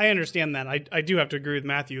 I understand that. I do have to agree with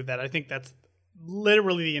Matthew that I think that's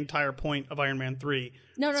literally the entire point of Iron Man 3.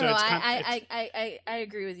 No, I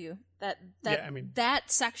agree with you. That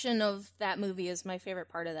section of that movie is my favorite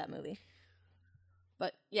part of that movie.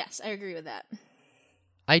 But yes, I agree with that.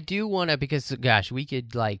 I do want to, because gosh, we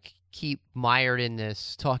could keep mired in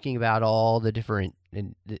this, talking about all the different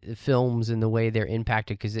the films and the way they're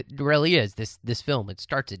impacted, because it really is this film. It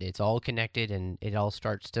starts it. It's all connected, and it all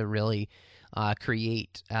starts to really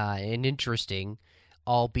create an interesting,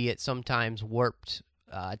 albeit sometimes warped,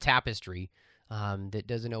 tapestry that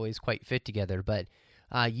doesn't always quite fit together. But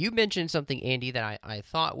you mentioned something, Andy, that I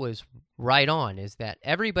thought was right on, is that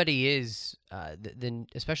everybody is,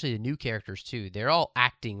 especially the new characters too, they're all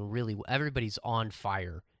acting really well. Everybody's on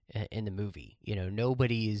fire in the movie.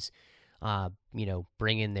 Nobody's,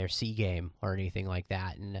 bringing their C game or anything like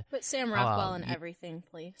that. And put Sam Rockwell in everything,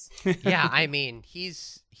 please. Yeah, I mean,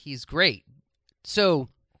 he's great. So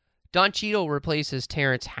Don Cheadle replaces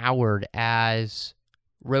Terrence Howard as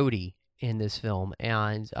Rhodey in this film,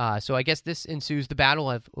 and so I guess this ensues the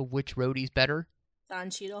battle of which Rhodey's better. Don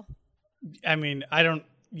Cheadle. I mean, I don't.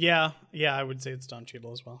 Yeah, I would say it's Don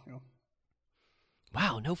Cheadle as well. Yeah.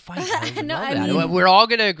 Wow, no fight. No, I I mean, we're all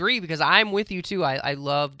gonna agree, because I'm with you too. I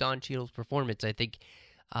love Don Cheadle's performance. I think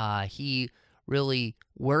he really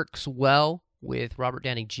works well with Robert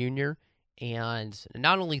Downey Jr. And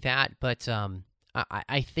not only that, but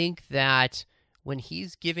I think that when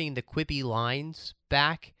he's giving the quippy lines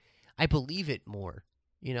back, I believe it more.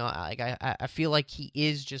 I feel like he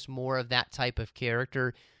is just more of that type of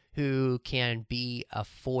character who can be a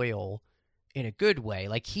foil in a good way.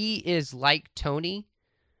 Like, he is like Tony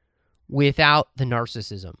without the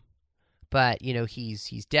narcissism. But,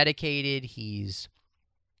 he's dedicated, he's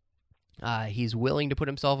willing to put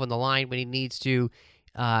himself on the line when he needs to.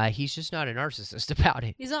 He's just not a narcissist about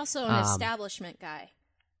it. He's also an establishment guy.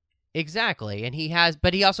 Exactly, and he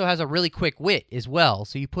also has a really quick wit as well.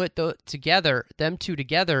 So you put them two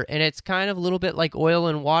together, and it's kind of a little bit like oil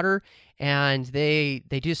and water, and they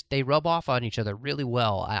rub off on each other really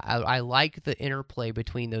well. I like the interplay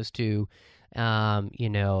between those two.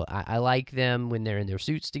 I like them when they're in their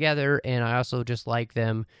suits together, and I also just like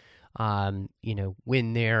them,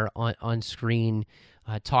 when they're on screen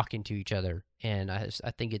talking to each other. And I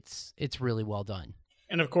think it's really well done.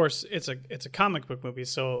 And of course, it's a comic book movie,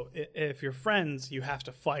 so if you're friends, you have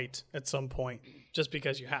to fight at some point, just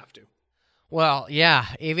because you have to. Well, yeah,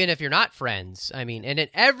 even if you're not friends. I mean, and in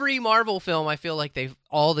every Marvel film, I feel like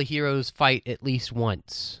all the heroes fight at least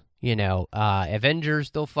once. Avengers,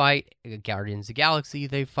 they'll fight. Guardians of the Galaxy,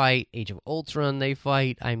 they fight. Age of Ultron, they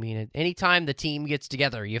fight. I mean, anytime the team gets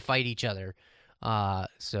together, you fight each other.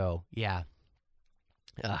 So, yeah.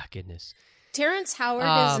 Goodness. Terrence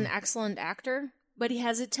Howard is an excellent actor, but he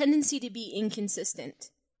has a tendency to be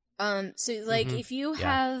inconsistent. If you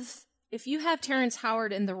have Terrence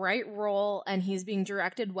Howard in the right role and he's being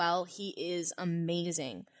directed well, he is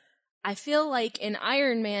amazing. I feel like in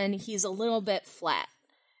Iron Man, he's a little bit flat.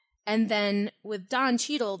 And then with Don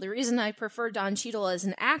Cheadle, the reason I prefer Don Cheadle as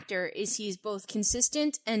an actor is he's both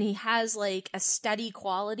consistent and he has a steady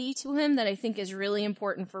quality to him that I think is really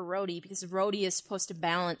important for Rhodey, because Rhodey is supposed to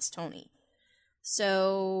balance Tony.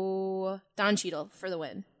 So Don Cheadle for the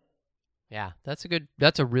win. Yeah, that's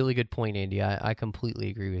a really good point, Andy. I completely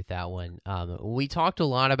agree with that one. We talked a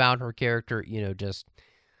lot about her character, just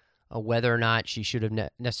whether or not she should have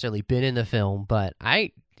necessarily been in the film, but I'm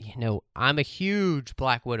a huge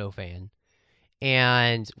Black Widow fan,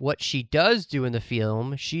 and what she does do in the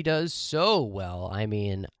film, she does so well. I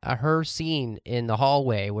mean, her scene in the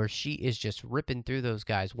hallway where she is just ripping through those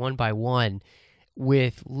guys one by one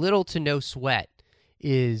with little to no sweat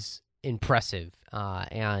is impressive.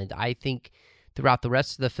 And I think throughout the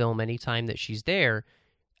rest of the film, anytime that she's there,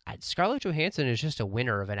 Scarlett Johansson is just a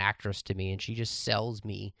winner of an actress to me, and she just sells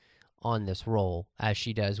me on this role, as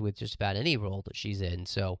she does with just about any role that she's in.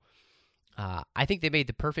 So I think they made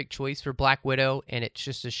the perfect choice for Black Widow, and it's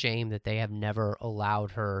just a shame that they have never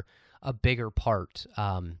allowed her a bigger part.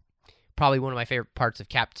 Probably one of my favorite parts of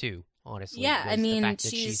Cap 2 honestly. Yeah, I was the mean, fact that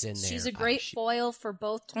she's in there. she's a great foil for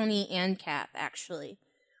both Tony and Cap, actually.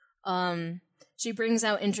 She brings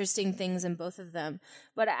out interesting things in both of them.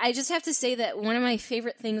 But I just have to say that one of my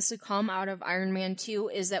favorite things to come out of Iron Man 2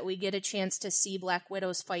 is that we get a chance to see Black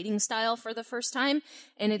Widow's fighting style for the first time,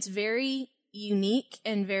 and it's very unique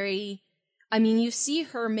and very... I mean, you see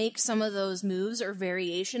her make some of those moves or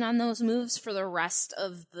variation on those moves for the rest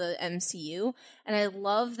of the MCU, and I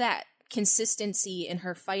love that consistency in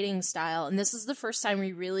her fighting style, and this is the first time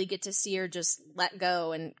we really get to see her just let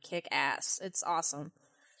go and kick ass. It's awesome.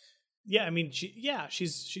 Yeah, I mean,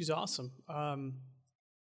 she's awesome. And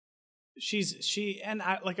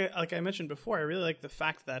like I mentioned before, I really like the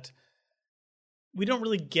fact that we don't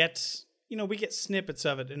really get, we get snippets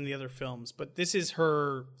of it in the other films, but this is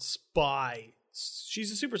her spy.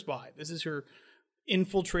 She's a super spy. This is her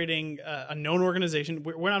infiltrating a known organization.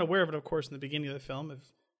 We're not aware of it, of course, in the beginning of the film,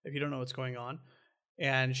 if you don't know what's going on.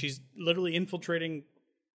 And she's literally infiltrating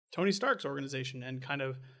Tony Stark's organization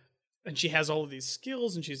and she has all of these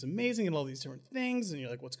skills and she's amazing and all these different things. And you're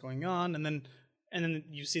like, what's going on? And then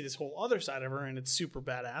you see this whole other side of her and it's super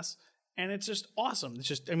badass. And it's just awesome.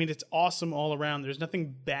 It's awesome all around. There's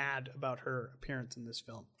nothing bad about her appearance in this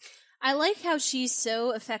film. I like how she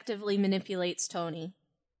so effectively manipulates Tony.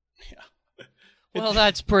 Yeah. Well,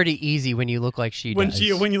 that's pretty easy when you look like she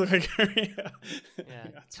does. When you look like her, yeah. Yeah.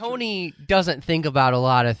 Tony doesn't think about a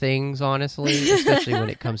lot of things, honestly, especially when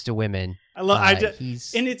it comes to women.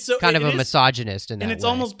 He's and it's so, kind of a is, misogynist in that way. And it's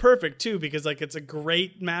almost perfect, too, because it's a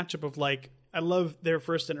great matchup of, I love their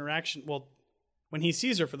first interaction. Well, when he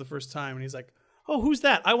sees her for the first time, and he's like, oh, who's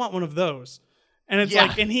that? I want one of those. And it's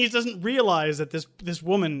and he doesn't realize that this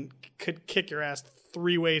woman could kick your ass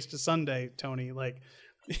 3 ways to Sunday, Tony.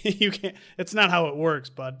 You can't. It's not how it works,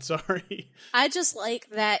 bud. Sorry. I just like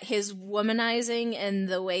that his womanizing and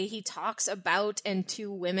the way he talks about and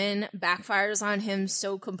to women backfires on him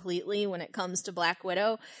so completely when it comes to Black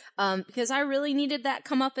Widow. Because I really needed that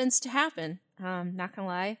comeuppance to happen. Not gonna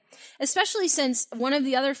lie. Especially since one of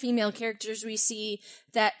the other female characters we see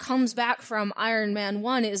that comes back from Iron Man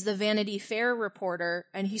 1 is the Vanity Fair reporter,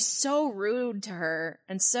 and he's so rude to her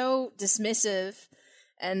and so dismissive.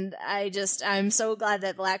 And I'm so glad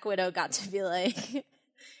that Black Widow got to be like,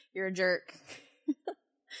 you're a jerk.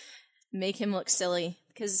 Make him look silly,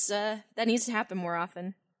 because that needs to happen more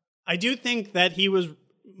often. I do think that he was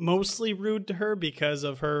mostly rude to her because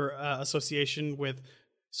of her association with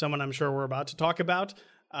someone I'm sure we're about to talk about,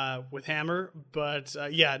 with Hammer. But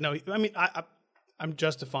I'm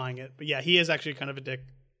justifying it. But yeah, he is actually kind of a dick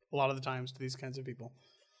a lot of the times to these kinds of people.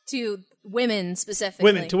 To women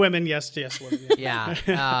specifically. Women, yes, women. Yeah.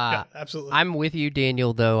 Yeah, absolutely. I'm with you,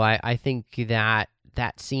 Daniel, though. I think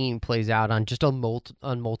that scene plays out on just on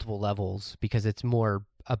multiple levels, because it's more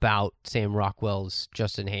about Sam Rockwell's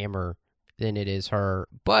Justin Hammer than it is her,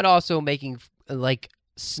 but also making,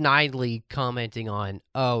 snidely commenting on,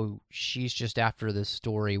 oh, she's just after this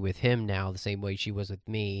story with him now, the same way she was with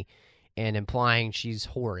me, and implying she's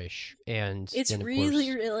whorish. And it's then,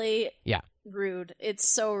 really rude. It's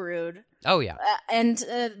so rude. Oh, yeah. And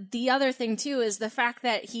the other thing, too, is the fact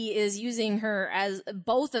that he is using her as,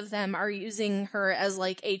 both of them are using her as,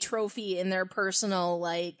 a trophy in their personal,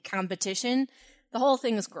 competition. The whole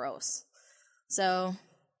thing is gross. So,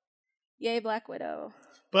 yay, Black Widow.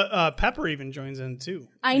 But Pepper even joins in, too.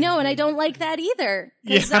 I know, and I don't like that either.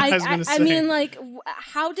 Yeah, I mean,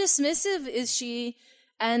 how dismissive is she?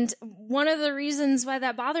 And one of the reasons why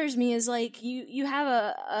that bothers me is, you have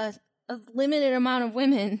a limited amount of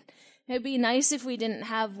women. It'd be nice if we didn't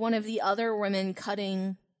have one of the other women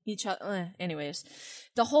cutting each other. Anyways,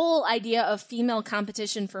 the whole idea of female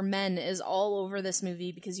competition for men is all over this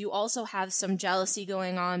movie, because you also have some jealousy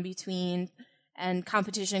going on and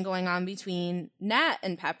competition going on between Nat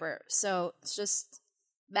and Pepper. So it's just,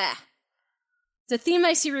 bah. It's a theme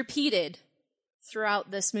I see repeated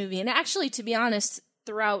throughout this movie. And actually, to be honest,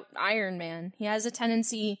 throughout Iron Man, he has a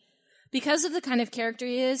tendency, because of the kind of character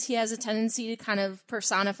he has a tendency to kind of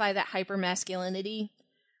personify that hypermasculinity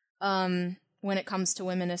when it comes to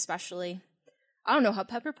women especially. I don't know how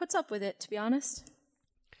Pepper puts up with it, to be honest.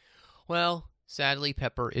 Well, sadly,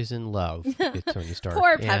 Pepper is in love with Tony Stark.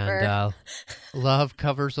 Poor Pepper. And love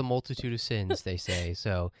covers a multitude of sins, they say.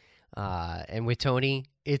 So, and with Tony,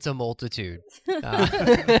 it's a multitude.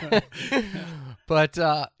 But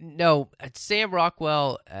no, Sam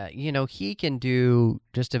Rockwell, he can do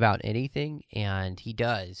just about anything, and he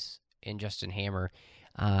does in Justin Hammer.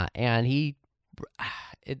 And he's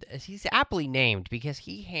aptly named, because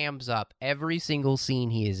he hams up every single scene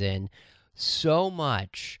he is in so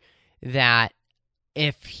much that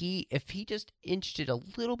if he just inched it a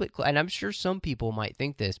little bit, and I'm sure some people might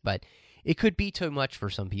think this, but it could be too much for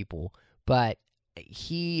some people. But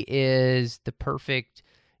he is the perfect,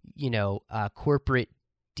 corporate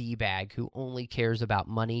D-bag who only cares about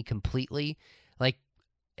money completely, like,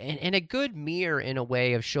 and a good mirror in a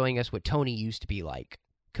way of showing us what Tony used to be like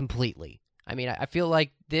completely. I mean, I feel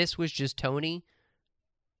like this was just Tony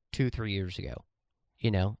 2-3 years ago,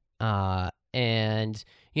 and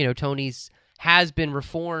Tony's has been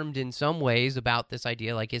reformed in some ways about this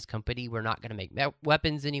idea, like his company, we're not going to make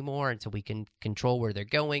weapons anymore until we can control where they're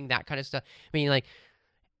going, that kind of stuff. I mean, like,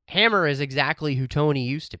 Hammer is exactly who Tony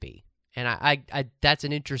used to be. And I that's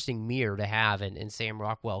an interesting mirror to have, and Sam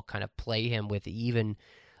Rockwell kind of play him with even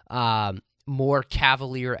more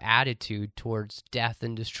cavalier attitude towards death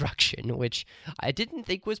and destruction, which I didn't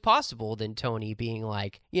think was possible than Tony being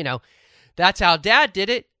like, that's how Dad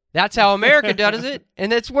did it. That's how America does it,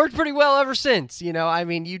 and it's worked pretty well ever since. I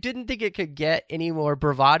mean, you didn't think it could get any more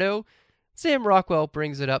bravado. Sam Rockwell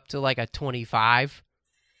brings it up to like a 25.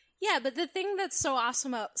 Yeah, but the thing that's so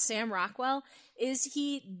awesome about Sam Rockwell is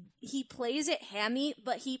he plays it hammy,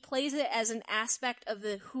 but he plays it as an aspect of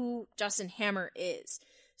who Justin Hammer is.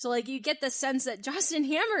 So, like, you get the sense that Justin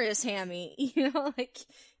Hammer is hammy, like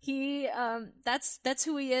he, that's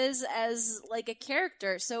who he is as, like, a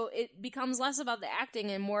character. So it becomes less about the acting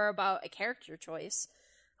and more about a character choice.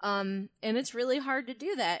 And it's really hard to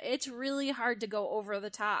do that. It's really hard to go over the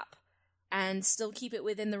top and still keep it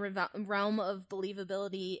within the realm of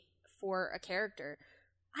believability for a character.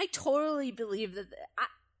 I totally believe that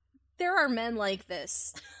there are men like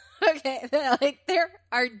this. Okay, like, there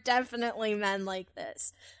are definitely men like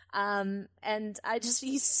this. And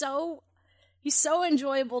he's so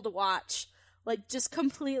enjoyable to watch, like, just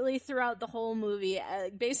completely throughout the whole movie.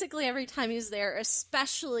 Basically every time he's there,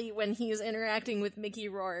 especially when he's interacting with Mickey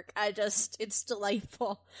Rourke, it's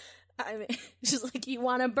delightful. I mean, it's just like, you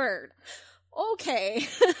want a bird. Okay.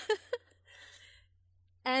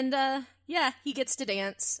 And, yeah, he gets to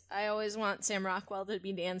dance. I always want Sam Rockwell to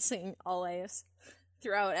be dancing always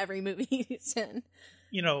throughout every movie he's in.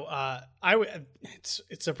 It's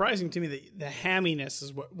surprising to me that the hamminess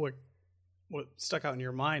is what stuck out in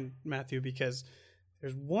your mind, Matthew, because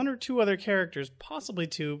there's one or two other characters, possibly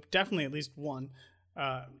two, definitely at least one,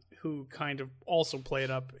 who kind of also play it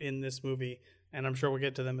up in this movie, and I'm sure we'll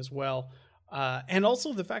get to them as well. And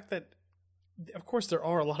also the fact that, of course, there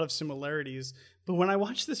are a lot of similarities, but when I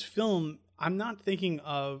watch this film, I'm not thinking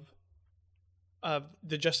of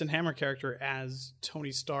the Justin Hammer character as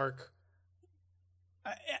Tony Stark.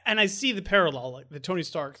 And I see the parallel, like the Tony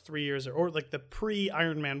Stark 3 years or like the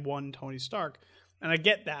pre-Iron Man 1 Tony Stark, and I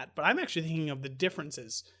get that, but I'm actually thinking of the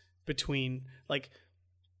differences between, like,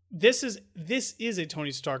 this is a Tony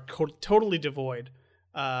Stark totally devoid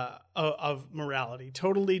of morality,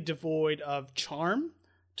 totally devoid of charm,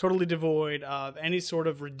 totally devoid of any sort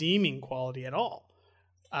of redeeming quality at all.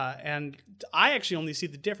 And I actually only see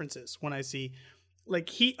the differences when I see, like,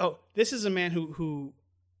 this is a man who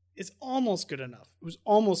is almost good enough, who's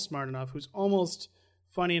almost smart enough, who's almost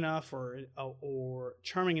funny enough or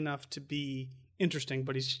charming enough to be interesting,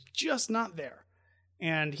 but he's just not there.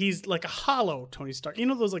 And he's like a hollow Tony Stark.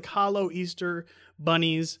 Those like hollow Easter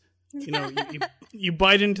bunnies? You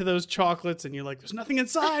bite into those chocolates and you're like, there's nothing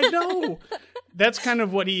inside. No. That's kind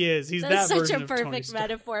of what he is. That's that version of Tony Stark. Such a perfect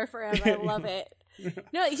metaphor for him. I love it.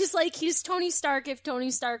 No, he's Tony Stark if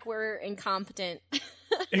Tony Stark were incompetent.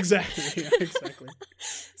 Exactly. Yeah, exactly.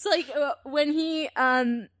 So, like, when he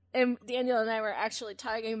and Daniel and I were actually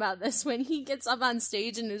talking about this, when he gets up on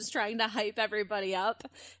stage and is trying to hype everybody up,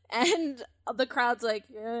 and the crowd's like,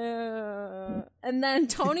 yeah. And then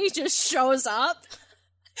Tony just shows up,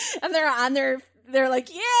 and they're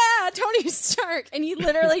like, yeah, Tony Stark, and he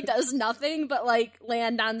literally does nothing but, like,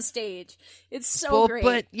 land on stage. It's so great.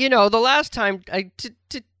 But the last time,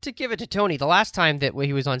 to give it to Tony, the last time that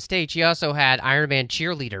he was on stage, he also had Iron Man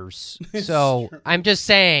cheerleaders. So sure. I'm just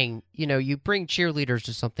saying, you bring cheerleaders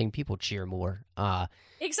to something, people cheer more.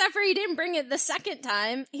 Except for he didn't bring it the second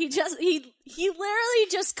time. He literally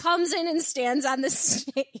just comes in and stands on the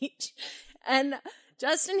stage, and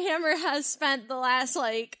Justin Hammer has spent the last,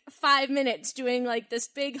 5 minutes doing, this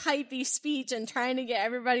big hypey speech and trying to get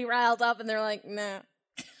everybody riled up, and they're like, nah.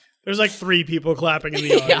 There's, 3 people clapping in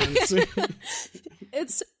the audience.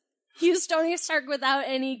 He's Tony Stark without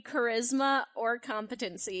any charisma or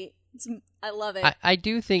competency. I love it. I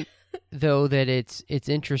do think, though, that it's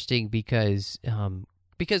interesting because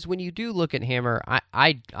when you do look at Hammer,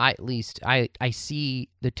 I at least see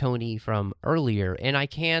the Tony from earlier, and I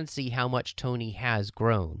can see how much Tony has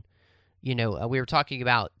grown. We were talking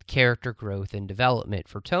about character growth and development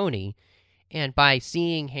for Tony, And by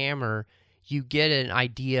seeing Hammer, you get an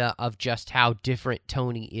idea of just how different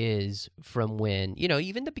Tony is from when,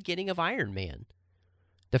 even the beginning of Iron Man,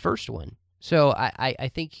 the first one. So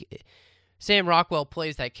I think Sam Rockwell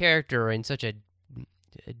plays that character in such a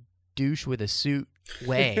douche with a suit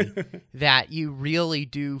way that you really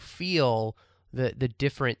do feel the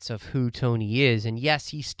difference of who Tony is. And yes,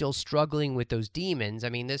 he's still struggling with those demons. I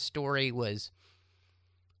mean, this story was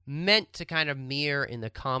meant to kind of mirror in the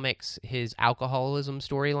comics his alcoholism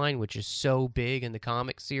storyline, which is so big in the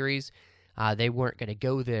comic series. They weren't going to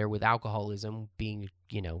go there with alcoholism being,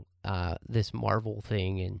 this Marvel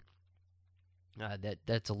thing, and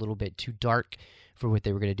that's a little bit too dark for what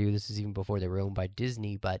they were going to do. This is even before they were owned by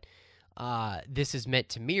Disney, but this is meant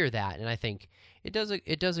to mirror that, and I think it does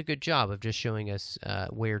a good job of just showing us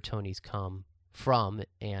where Tony's come from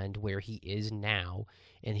and where he is now,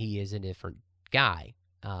 and he is a different guy.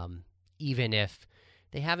 Even if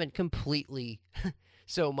they haven't completely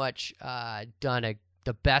so much done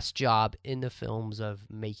the best job in the films of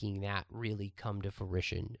making that really come to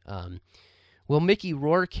fruition. Well, Mickey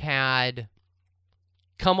Rourke had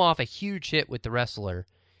come off a huge hit with The Wrestler,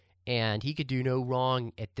 and he could do no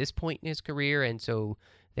wrong at this point in his career, and so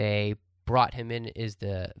they brought him in as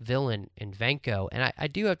the villain in Vanko. And I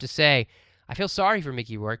do have to say, I feel sorry for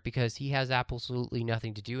Mickey Rourke because he has absolutely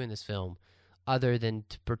nothing to do in this film other than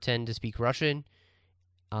to pretend to speak Russian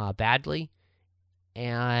badly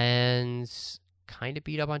and kind of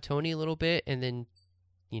beat up on Tony a little bit and then,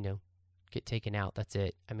 get taken out. That's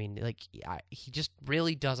it. I mean, he just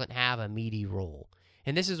really doesn't have a meaty role.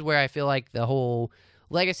 And this is where I feel like the whole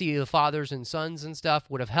legacy of the fathers and sons and stuff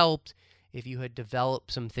would have helped if you had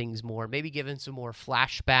developed some things more, maybe given some more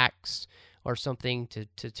flashbacks or something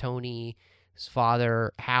to Tony's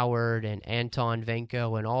father, Howard, and Anton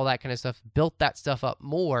Vanko and all that kind of stuff, built that stuff up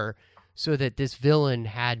more so that this villain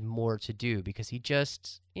had more to do, because he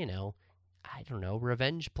just, I don't know,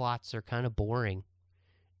 revenge plots are kind of boring.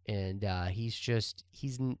 And it's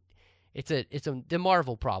the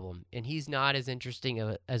Marvel problem, and he's not as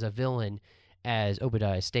interesting as a villain as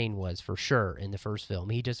Obadiah Stane was, for sure, in the first film.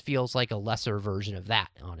 He just feels like a lesser version of that,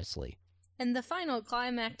 honestly. And the final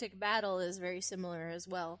climactic battle is very similar as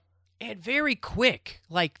well. And very quick.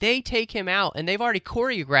 Like, they take him out, and they've already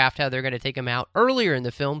choreographed how they're going to take him out earlier in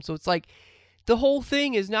the film, so it's like the whole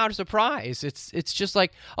thing is not a surprise. It's just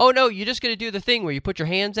like, oh no, you're just going to do the thing where you put your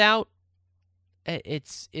hands out.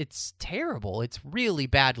 It's terrible. It's really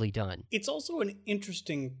badly done. It's also an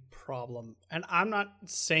interesting problem, and I'm not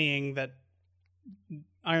saying that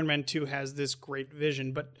Iron Man 2 has this great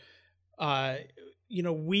vision, but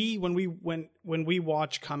when we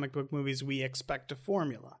watch comic book movies, we expect a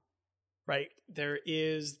formula, right? There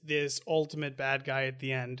is this ultimate bad guy at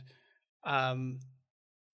the end. Maybe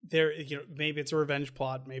it's a revenge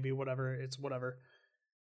plot, maybe whatever. It's whatever.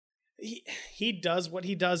 He does what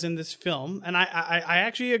he does in this film, and I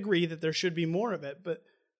actually agree that there should be more of it, but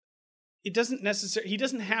it doesn't necessarily. He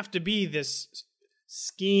doesn't have to be this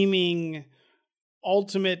scheming,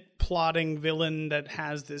 ultimate plotting villain that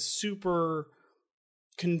has this super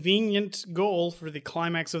convenient goal for the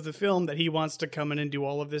climax of the film that he wants to come in and do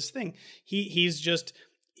all of this thing.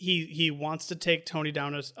 He wants to take Tony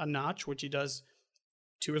down a notch, which he does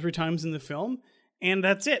 2 or 3 times in the film. And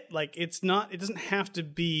that's it. Like, it doesn't have to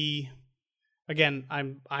be. Again,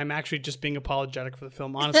 I'm actually just being apologetic for the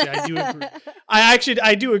film. Honestly, I do agree.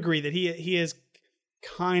 I do agree that he is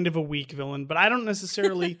kind of a weak villain, but I don't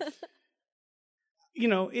necessarily.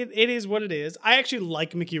 It is what it is. I actually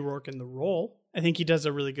like Mickey Rourke in the role. I think he does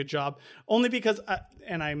a really good job. Only because,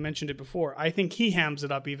 and I mentioned it before, I think he hams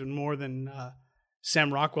it up even more than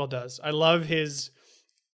Sam Rockwell does. I love his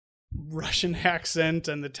Russian accent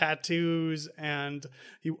and the tattoos, and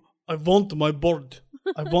I want my board.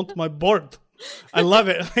 I want my board. I love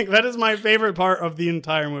it. Like, that is my favorite part of the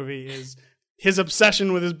entire movie, is his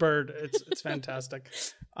obsession with his bird. It's fantastic.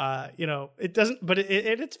 It doesn't, but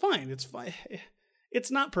it's fine. It's fine. It's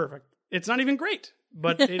not perfect. It's not even great,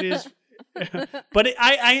 but it is. But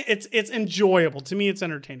it's enjoyable to me. It's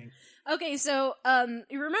entertaining. Okay, so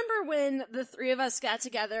you remember when the 3 of us got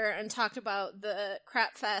together and talked about the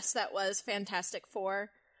crap fest that was Fantastic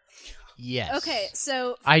Four? Yes. Okay,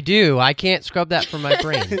 so I do. I can't scrub that from my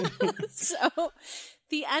brain. So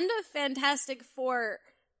the end of Fantastic Four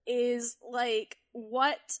is like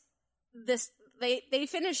what this they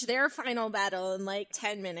finish their final battle in like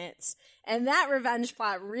 10 minutes, and that revenge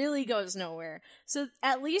plot really goes nowhere. So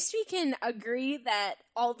at least we can agree that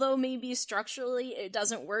although maybe structurally it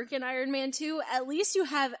doesn't work in Iron Man 2, at least you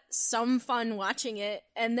have some fun watching it,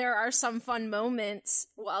 and there are some fun moments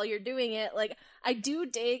while you're doing it. Like, I do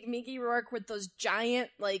dig Mickey Rourke with those giant,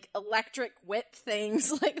 like, electric whip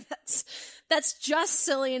things. Like, that's just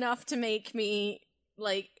silly enough to make me,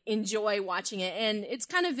 like, enjoy watching it. And it's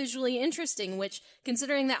kind of visually interesting, which,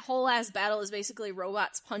 considering that whole ass battle is basically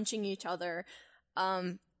robots punching each other,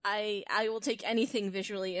 I will take anything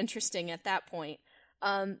visually interesting at that point.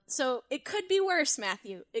 So it could be worse,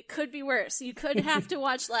 Matthew. It could be worse. You could have to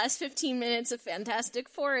watch last 15 minutes of Fantastic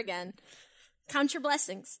Four again. Count your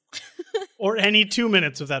blessings. Or any 2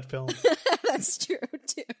 minutes of that film. That's true,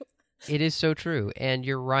 too. It is so true, and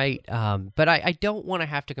you're right. But I don't want to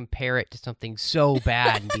have to compare it to something so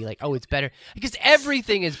bad and be like, oh, it's better. Because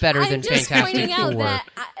everything is better than Fantastic Four. I'm just pointing out that,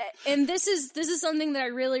 and this is something that I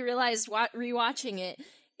really realized rewatching it,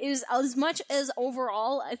 is as much as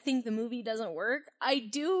overall I think the movie doesn't work, I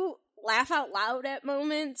do laugh out loud at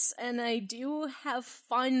moments, and I do have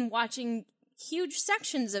fun watching huge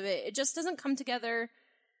sections of it. It just doesn't come together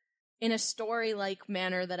in a story-like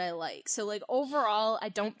manner that I like. So, like, overall, I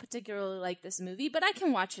don't particularly like this movie, but I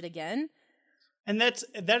can watch it again. And that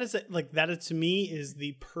is to me is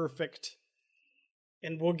the perfect,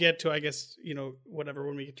 and we'll get to, I guess, whatever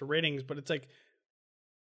when we get to ratings, but it's like,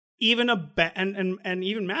 even and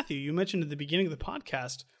even Matthew, you mentioned at the beginning of the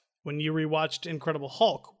podcast when you rewatched Incredible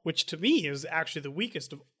Hulk, which to me is actually the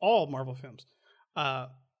weakest of all Marvel films,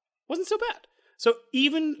 wasn't so bad. So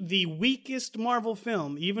even the weakest Marvel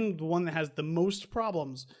film, even the one that has the most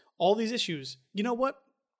problems, all these issues, you know what?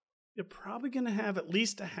 You're probably going to have at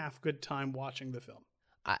least a half good time watching the film.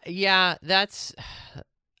 Yeah,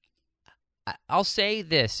 I'll say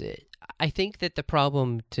this. I think that the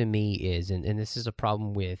problem to me is, and this is a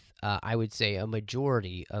problem with, I would say, a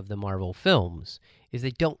majority of the Marvel films, is they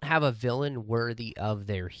don't have a villain worthy of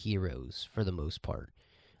their heroes for the most part.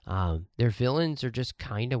 Their villains are just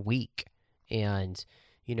kind of weak and,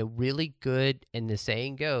 really good. And the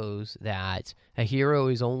saying goes that a hero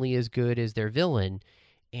is only as good as their villain.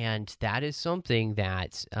 And that is something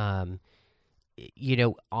that, on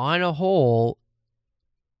a whole,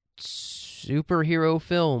 superhero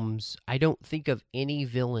films, I don't think of any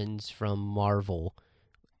villains from Marvel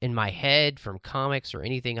in my head, from comics or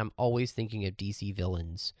anything. I'm always thinking of DC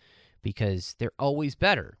villains because they're always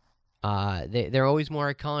better. They're always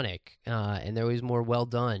more iconic, and they're always more well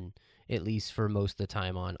done, at least for most of the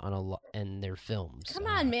time in their films. Come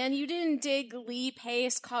on, man! You didn't dig Lee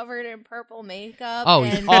Pace covered in purple makeup. Oh,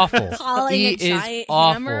 he's awful. Hauling a giant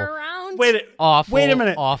hammer around. Wait a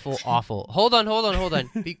minute. Awful. Hold on.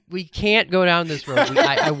 We can't go down this road.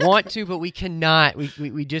 I want to, but we cannot.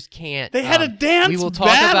 We just can't. They had a dance. We will talk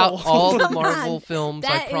battle. about all the Marvel films.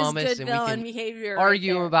 That I promise, is good and villain we can behavior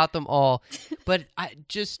argue right about them all. But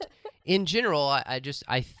in general,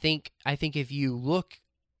 I think if you look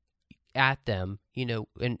at them,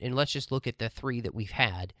 and let's just look at the three that we've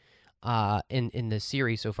had in the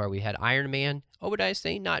series so far. We had Iron Man, Obadiah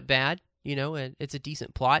Stane, not bad, it's a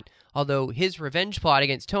decent plot, although his revenge plot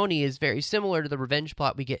against Tony is very similar to the revenge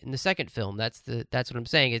plot we get in the second film. That's what I'm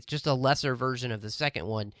saying. It's just a lesser version of the second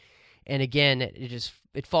one, and again,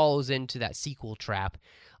 it follows into that sequel trap.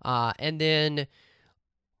 And then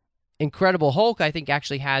Incredible Hulk, I think,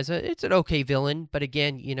 actually has it's an okay villain, but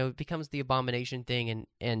again, it becomes the Abomination thing,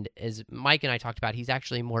 and as Mike and I talked about, he's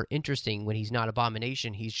actually more interesting when he's not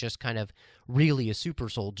Abomination. He's just kind of really a super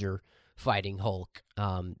soldier fighting Hulk.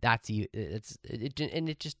 I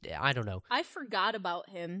don't know. I forgot about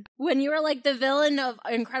him. When you were like the villain of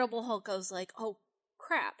Incredible Hulk, I was like, oh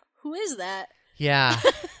crap, who is that? Yeah,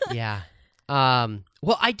 yeah.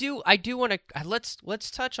 Well, I do want to,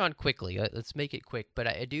 let's touch on quickly, let's make it quick, but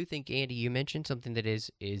I do think, Andy, you mentioned something that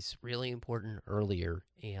is really important earlier,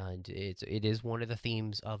 and it is one of the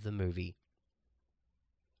themes of the movie,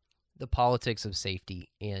 the politics of safety,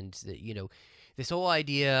 and, this whole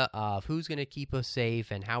idea of who's going to keep us safe,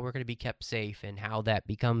 and how we're going to be kept safe, and how that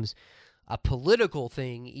becomes a political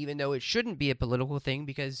thing, even though it shouldn't be a political thing,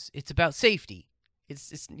 because it's about safety.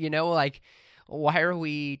 It's why are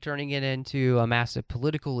we turning it into a massive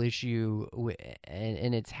political issue,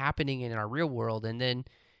 and it's happening in our real world? And then,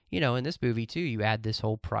 in this movie, too, you add this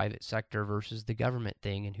whole private sector versus the government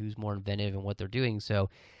thing and who's more inventive and what they're doing. So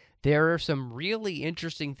there are some really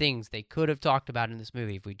interesting things they could have talked about in this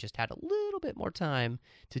movie if we just had a little bit more time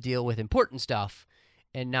to deal with important stuff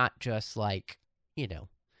and not just, things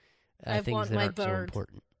that aren't so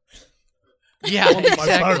important. Yeah,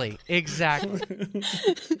 exactly.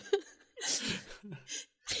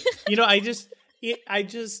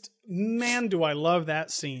 Man, do I love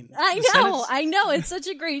that scene. I know, it's such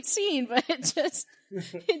a great scene, but it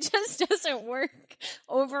just doesn't work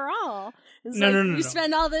overall. It's we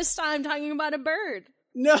spend all this time talking about a bird.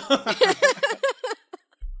 No.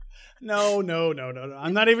 No.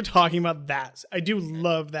 I'm not even talking about that. I do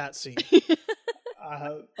love that scene.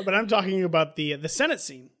 But I'm talking about the Senate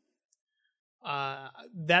scene.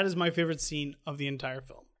 That is my favorite scene of the entire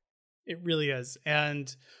film. It really is.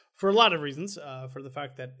 And for a lot of reasons. For the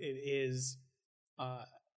fact that it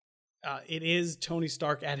is Tony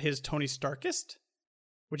Stark at his Tony Starkest,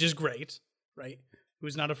 which is great, right?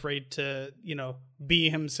 Who's not afraid to, be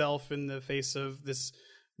himself in the face of this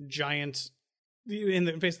giant, in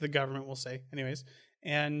the face of the government, we'll say, anyways.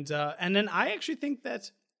 And then I actually think that,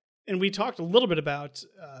 and we talked a little bit about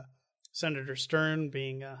Senator Stern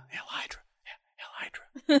being Hail Hydra.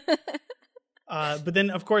 But then,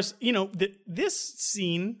 of course, this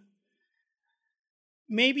scene,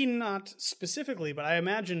 maybe not specifically, but I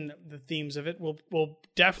imagine the themes of it will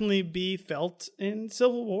definitely be felt in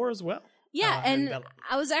Civil War as well. Yeah, and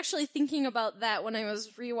I was actually thinking about that when I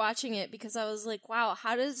was rewatching it, because I was like, wow,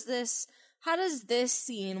 how does this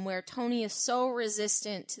scene where Tony is so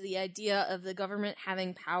resistant to the idea of the government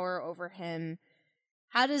having power over him,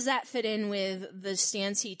 how does that fit in with the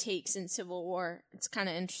stance he takes in Civil War? It's kind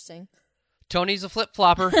of interesting. Tony's a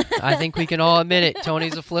flip-flopper. I think we can all admit it.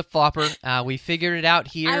 Tony's a flip-flopper. We figured it out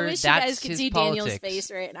here. I wish That's you guys could his see politics. Daniel's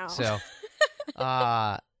face right now. So,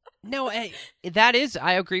 no, that is,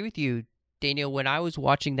 I agree with you, Daniel. When I was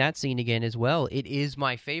watching that scene again as well, it is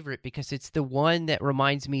my favorite because it's the one that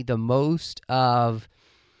reminds me the most of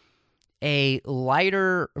a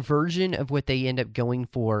lighter version of what they end up going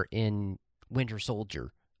for in Winter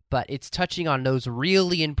Soldier. But it's touching on those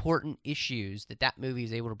really important issues that movie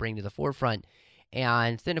is able to bring to the forefront.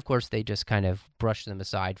 And then, of course, they just kind of brush them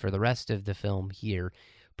aside for the rest of the film here.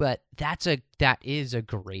 But that is a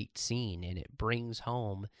great scene, and it brings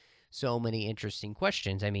home so many interesting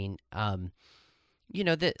questions. I mean, to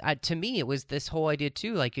me, it was this whole idea,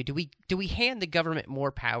 too, like, do we hand the government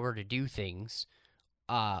more power to do things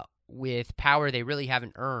with power they really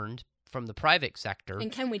haven't earned from the private sector?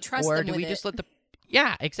 And can we trust them with it? Or do we just let the...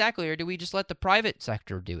 Yeah, exactly. Or do we just let the private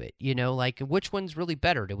sector do it? Like, which one's really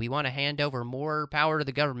better? Do we want to hand over more power to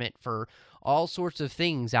the government for all sorts of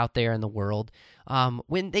things out there in the world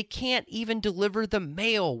when they can't even deliver the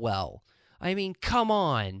mail well? I mean, come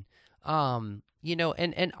on. And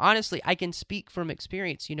honestly, I can speak from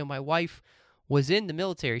experience. My wife was in the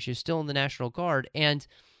military. She was still in the National Guard. And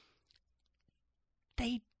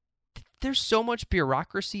there's so much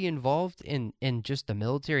bureaucracy involved in just the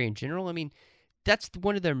military in general. I mean, that's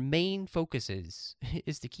one of their main focuses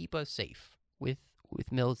is to keep us safe with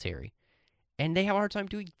military. And they have a hard time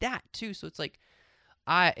doing that too. So it's like,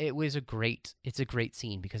 it's a great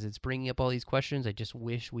scene because it's bringing up all these questions. I just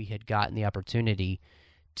wish we had gotten the opportunity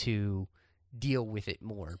to deal with it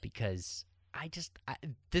more because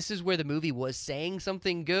this is where the movie was saying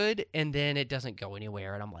something good and then it doesn't go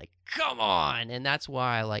anywhere. And I'm like, come on. And that's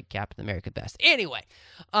why I like Captain America best. Anyway.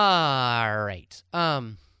 All right.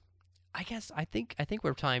 I think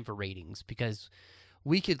we're time for ratings because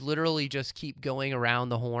we could literally just keep going around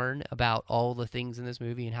the horn about all the things in this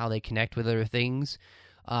movie and how they connect with other things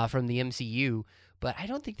from the MCU. But I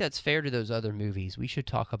don't think that's fair to those other movies. We should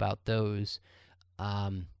talk about those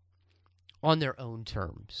on their own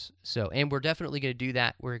terms. So, and we're definitely going to do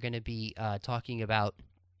that. We're going to be talking about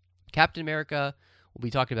Captain America. We'll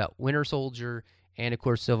be talking about Winter Soldier and, of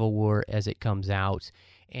course, Civil War as it comes out.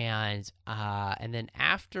 And then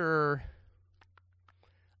after,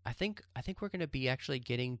 I think we're going to be actually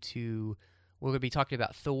we're going to be talking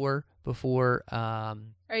about Thor before. Are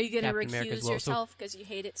you going to recuse yourself because you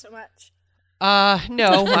hate it so much?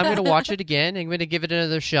 No, I'm going to watch it again. I'm going to give it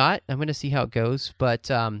another shot. I'm going to see how it goes. But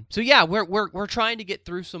so yeah, we're trying to get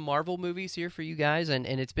through some Marvel movies here for you guys, and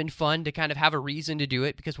it's been fun to kind of have a reason to do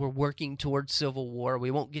it because we're working towards Civil War. We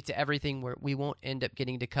won't get to everything. We won't end up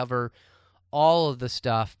getting to cover all of the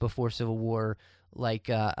stuff before Civil War, like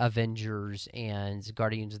Avengers and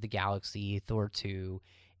Guardians of the Galaxy, Thor 2,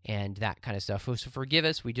 and that kind of stuff. So forgive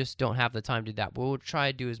us, we just don't have the time to do that. But we'll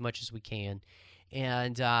try to do as much as we can.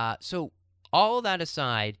 And so all of that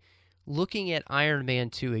aside, looking at Iron Man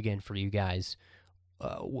 2 again for you guys,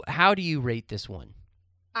 how do you rate this one?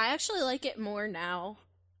 I actually like it more now.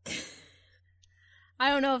 I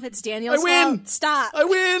don't know if it's Daniel's fault. Stop. I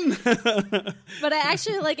win! But I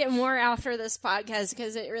actually like it more after this podcast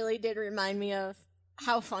because it really did remind me of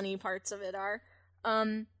how funny parts of it are.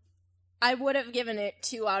 I would have given it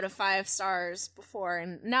 2 out of 5 stars before,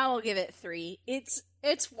 and now I'll give it 3. It's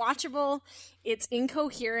watchable. It's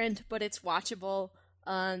incoherent, but it's watchable.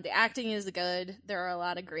 The acting is good. There are a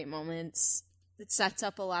lot of great moments. It sets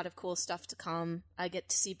up a lot of cool stuff to come. I get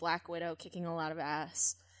to see Black Widow kicking a lot of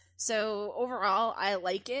ass. So overall, I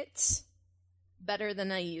like it better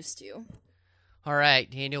than I used to. All right,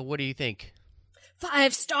 Daniel, what do you think?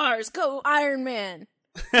 5 stars. Go Iron Man.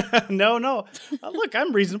 No. Look,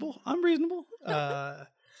 I'm reasonable. 4.5.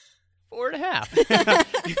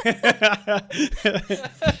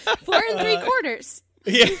 4 3/4.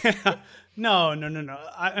 Yeah. No.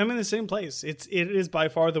 I'm in the same place. It is by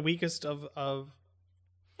far the weakest of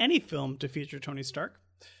any film to feature Tony Stark.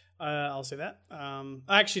 I'll say that.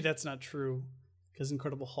 Actually, that's not true because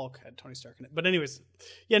Incredible Hulk had Tony Stark in it. But anyways,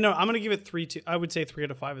 yeah, no, I'm going to give it 3. I would say 3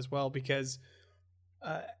 out of 5 as well because,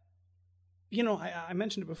 I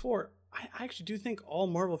mentioned it before. I actually do think all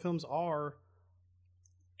Marvel films are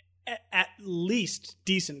at least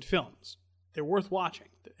decent films. They're worth watching.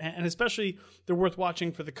 And especially they're worth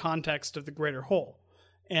watching for the context of the greater whole.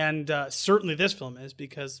 And certainly this film is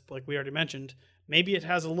because, like we already mentioned, maybe it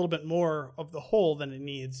has a little bit more of the whole than it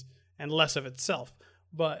needs and less of itself.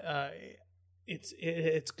 But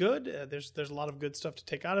it's good. There's a lot of good stuff to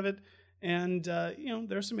take out of it. And,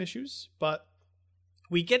 there's some issues. But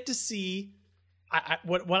we get to see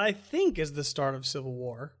what I think is the start of Civil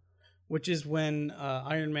War, which is when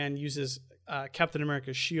Iron Man uses Captain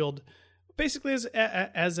America's shield basically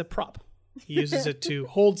as a prop. He uses it to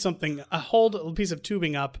hold a piece of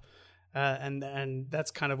tubing up, and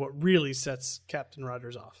that's kind of what really sets Captain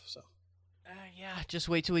Rogers off. So, just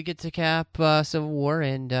wait till we get to Cap Civil War,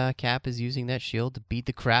 and Cap is using that shield to beat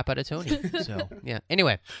the crap out of Tony. So, yeah.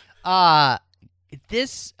 Anyway,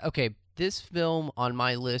 this film on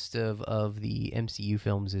my list of the MCU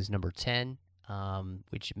films is number 10,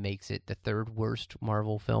 which makes it the 3rd worst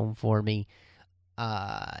Marvel film for me.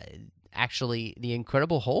 Actually, The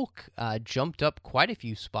Incredible Hulk jumped up quite a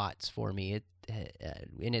few spots for me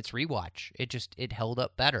in its rewatch. It held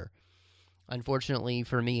up better. Unfortunately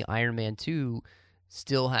for me, Iron Man 2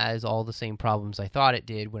 still has all the same problems I thought it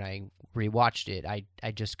did when I rewatched it.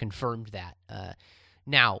 I just confirmed that.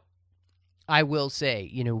 Now, I will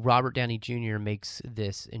say, Robert Downey Jr. makes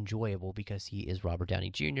this enjoyable because he is Robert Downey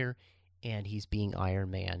Jr., and he's being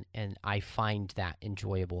Iron Man, and I find that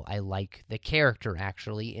enjoyable. I like the character,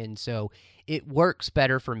 actually, and so it works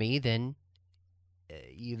better for me than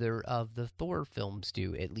either of the Thor films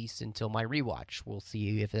do, at least until my rewatch. We'll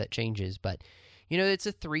see if that changes, but, it's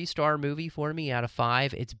a 3-star movie for me out of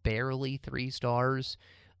 5. It's barely 3 stars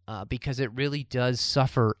because it really does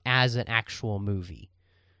suffer as an actual movie.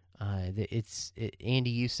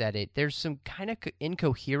 Andy, you said it. There's some kind of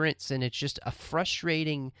incoherence, and it's just a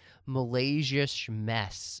frustrating, malicious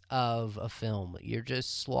mess of a film. You're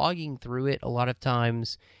just slogging through it a lot of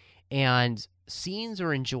times, and scenes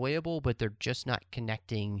are enjoyable, but they're just not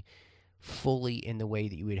connecting fully in the way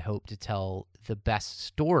that you would hope to tell the best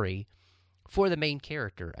story for the main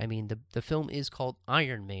character. I mean, the film is called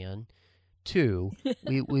Iron Man 2.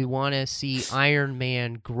 We want to see Iron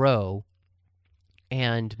Man grow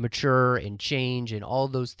and mature and change and all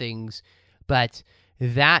those things, but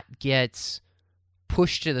that gets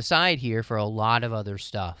pushed to the side here for a lot of other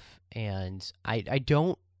stuff. And I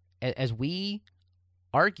don't, as we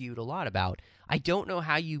argued a lot about, I don't know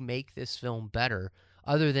how you make this film better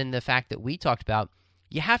other than the fact that we talked about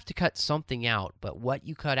you have to cut something out, but what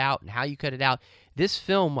you cut out and how you cut it out. This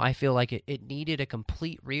film, I feel like it needed a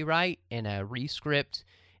complete rewrite and a rescript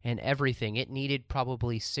and everything. It needed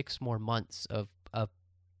probably 6 more months of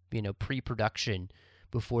pre-production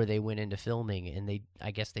before they went into filming, and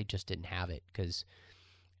I guess they just didn't have it because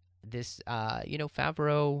this,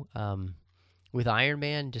 Favreau with Iron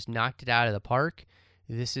Man just knocked it out of the park.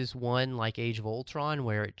 This is one like Age of Ultron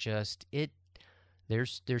where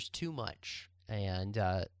there's too much, and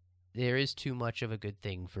there is too much of a good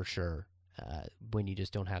thing for sure when you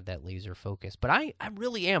just don't have that laser focus. But I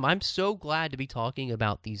really am. I'm so glad to be talking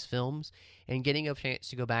about these films and getting a chance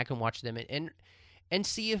to go back and watch them and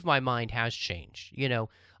see if my mind has changed,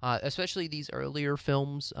 especially these earlier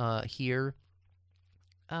films here.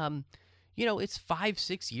 It's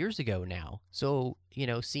 5-6 years ago now. So,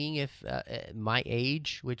 seeing if my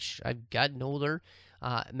age, which I've gotten older,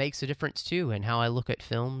 makes a difference too, and how I look at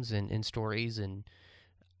films and stories. And,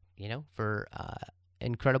 for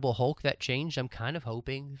Incredible Hulk, that changed. I'm kind of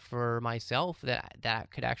hoping for myself that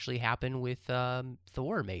could actually happen with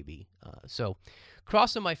Thor, maybe. So,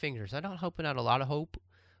 crossing my fingers. I'm not hoping out a lot of hope,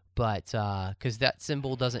 but because that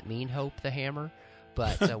symbol doesn't mean hope, the hammer.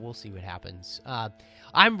 But we'll see what happens.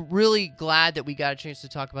 I'm really glad that we got a chance to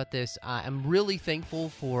talk about this. I'm really thankful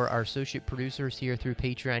for our associate producers here through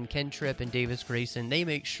Patreon, Ken Tripp and Davis Grayson. They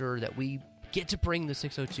make sure that we get to bring the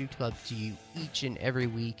 602 Club to you each and every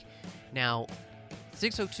week. Now,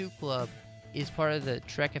 602 Club is part of the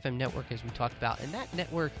Trek FM network, as we talked about, and that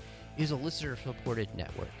network is a listener-supported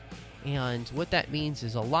network. And what that means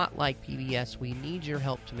is, a lot like PBS, we need your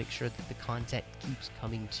help to make sure that the content keeps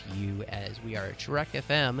coming to you. As we are at Trek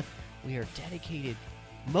FM, we are dedicated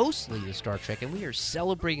mostly to Star Trek, and we are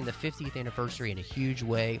celebrating the 50th anniversary in a huge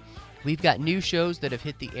way. We've got new shows that have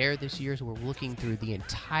hit the air this year, so we're looking through the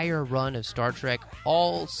entire run of Star Trek.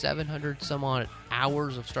 All 700 some odd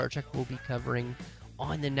hours of Star Trek we'll be covering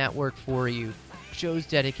on the network for you. Shows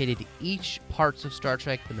dedicated to each parts of Star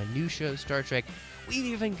Trek, the minutiae of Star Trek. We've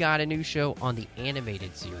even got a new show on the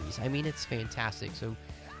animated series. I mean, it's fantastic. So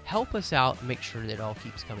help us out and make sure that it all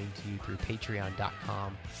keeps coming to you through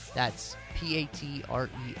patreon.com. That's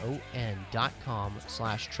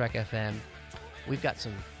patreon.com/TrekFM. We've got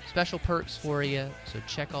some special perks for you, so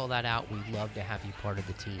check all that out. We'd love to have you part of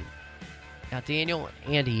the team. Now, Daniel,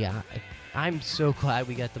 Andy, I'm so glad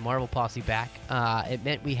we got the Marvel Posse back. It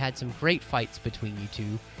meant we had some great fights between you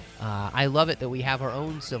two. I love it that we have our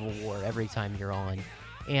own Civil War every time you're on.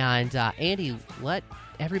 And Andy, let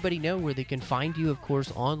everybody know where they can find you, of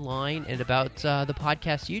course, online, and about the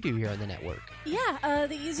podcast you do here on the network. Yeah,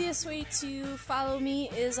 the easiest way to follow me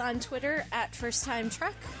is on Twitter at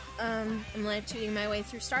FirstTimeTrek. I'm live tweeting my way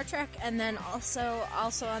through Star Trek, and then also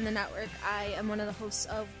on the network, I am one of the hosts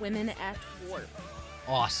of Women at Warp.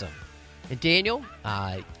 Awesome. And Daniel,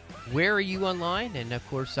 where are you online? And of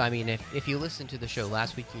course, I mean, if you listened to the show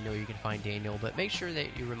last week, you know you can find Daniel, but make sure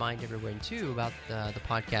that you remind everyone, too, about the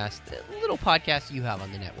podcast, the little podcast you have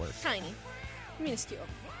on the network. Tiny. Minuscule.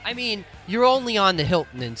 I mean, you're only on the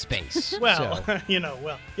Hilton in space. Well, so.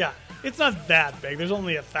 Yeah. It's not that big. There's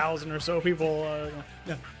only 1,000 or so people.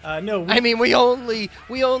 No. I mean, we only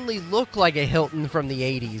look like a Hilton from the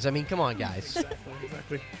 80s. I mean, come on, guys.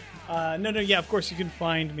 Exactly. Yeah, of course, you can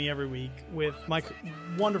find me every week with my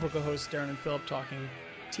wonderful co-hosts, Darren and Philip, talking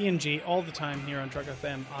TNG all the time here on Trek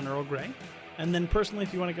FM on Earl Grey. And then personally,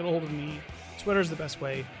 if you want to get a hold of me, Twitter's the best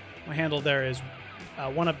way. My handle there is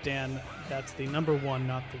OneUpDan. That's the number 1,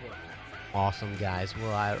 not the word. Awesome, guys.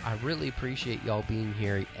 Well, I really appreciate y'all being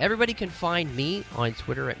here. Everybody can find me on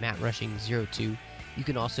Twitter at MattRushing02. You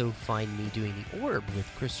can also find me doing The Orb with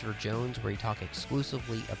Christopher Jones, where we talk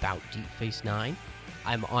exclusively about Deep Space Nine.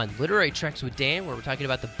 I'm on Literary Treks with Dan, where we're talking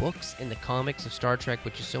about the books and the comics of Star Trek,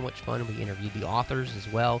 which is so much fun. We interviewed the authors as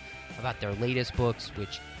well about their latest books,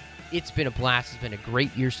 which it's been a blast. It's been a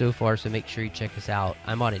great year so far, so make sure you check us out.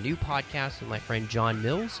 I'm on a new podcast with my friend John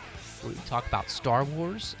Mills, where we talk about Star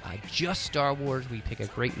Wars, just Star Wars. We pick a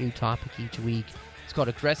great new topic each week. It's called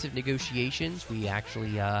Aggressive Negotiations. We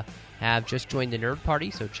actually have just joined the Nerd Party,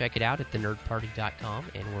 so check it out at thenerdparty.com,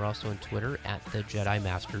 and we're also on Twitter at the Jedi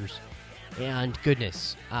Masters. And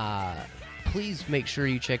goodness, please make sure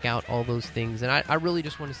you check out all those things. And I really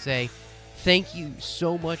just want to say thank you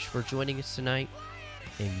so much for joining us tonight.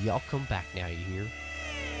 And y'all come back now, you hear?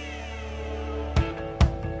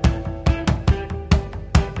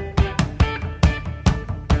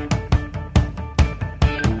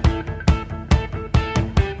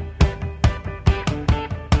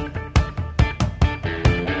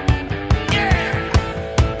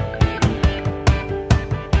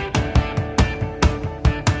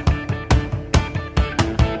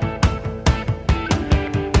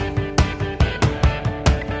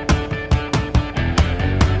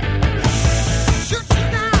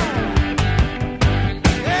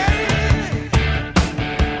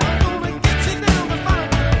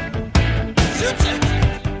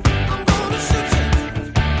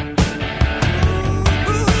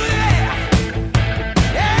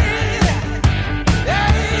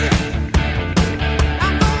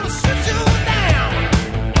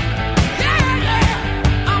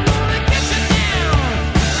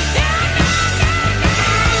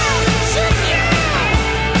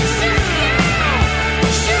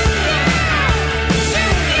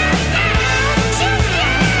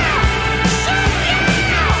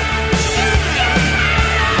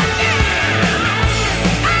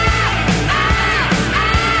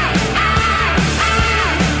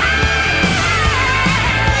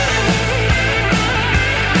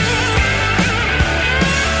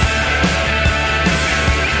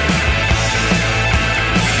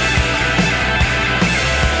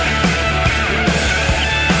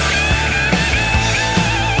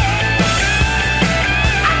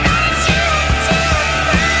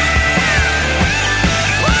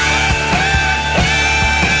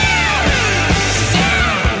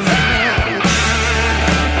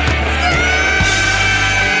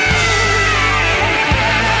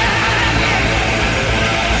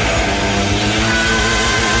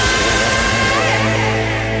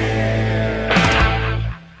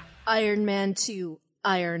 Iron Man 2,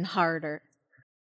 Iron Harder.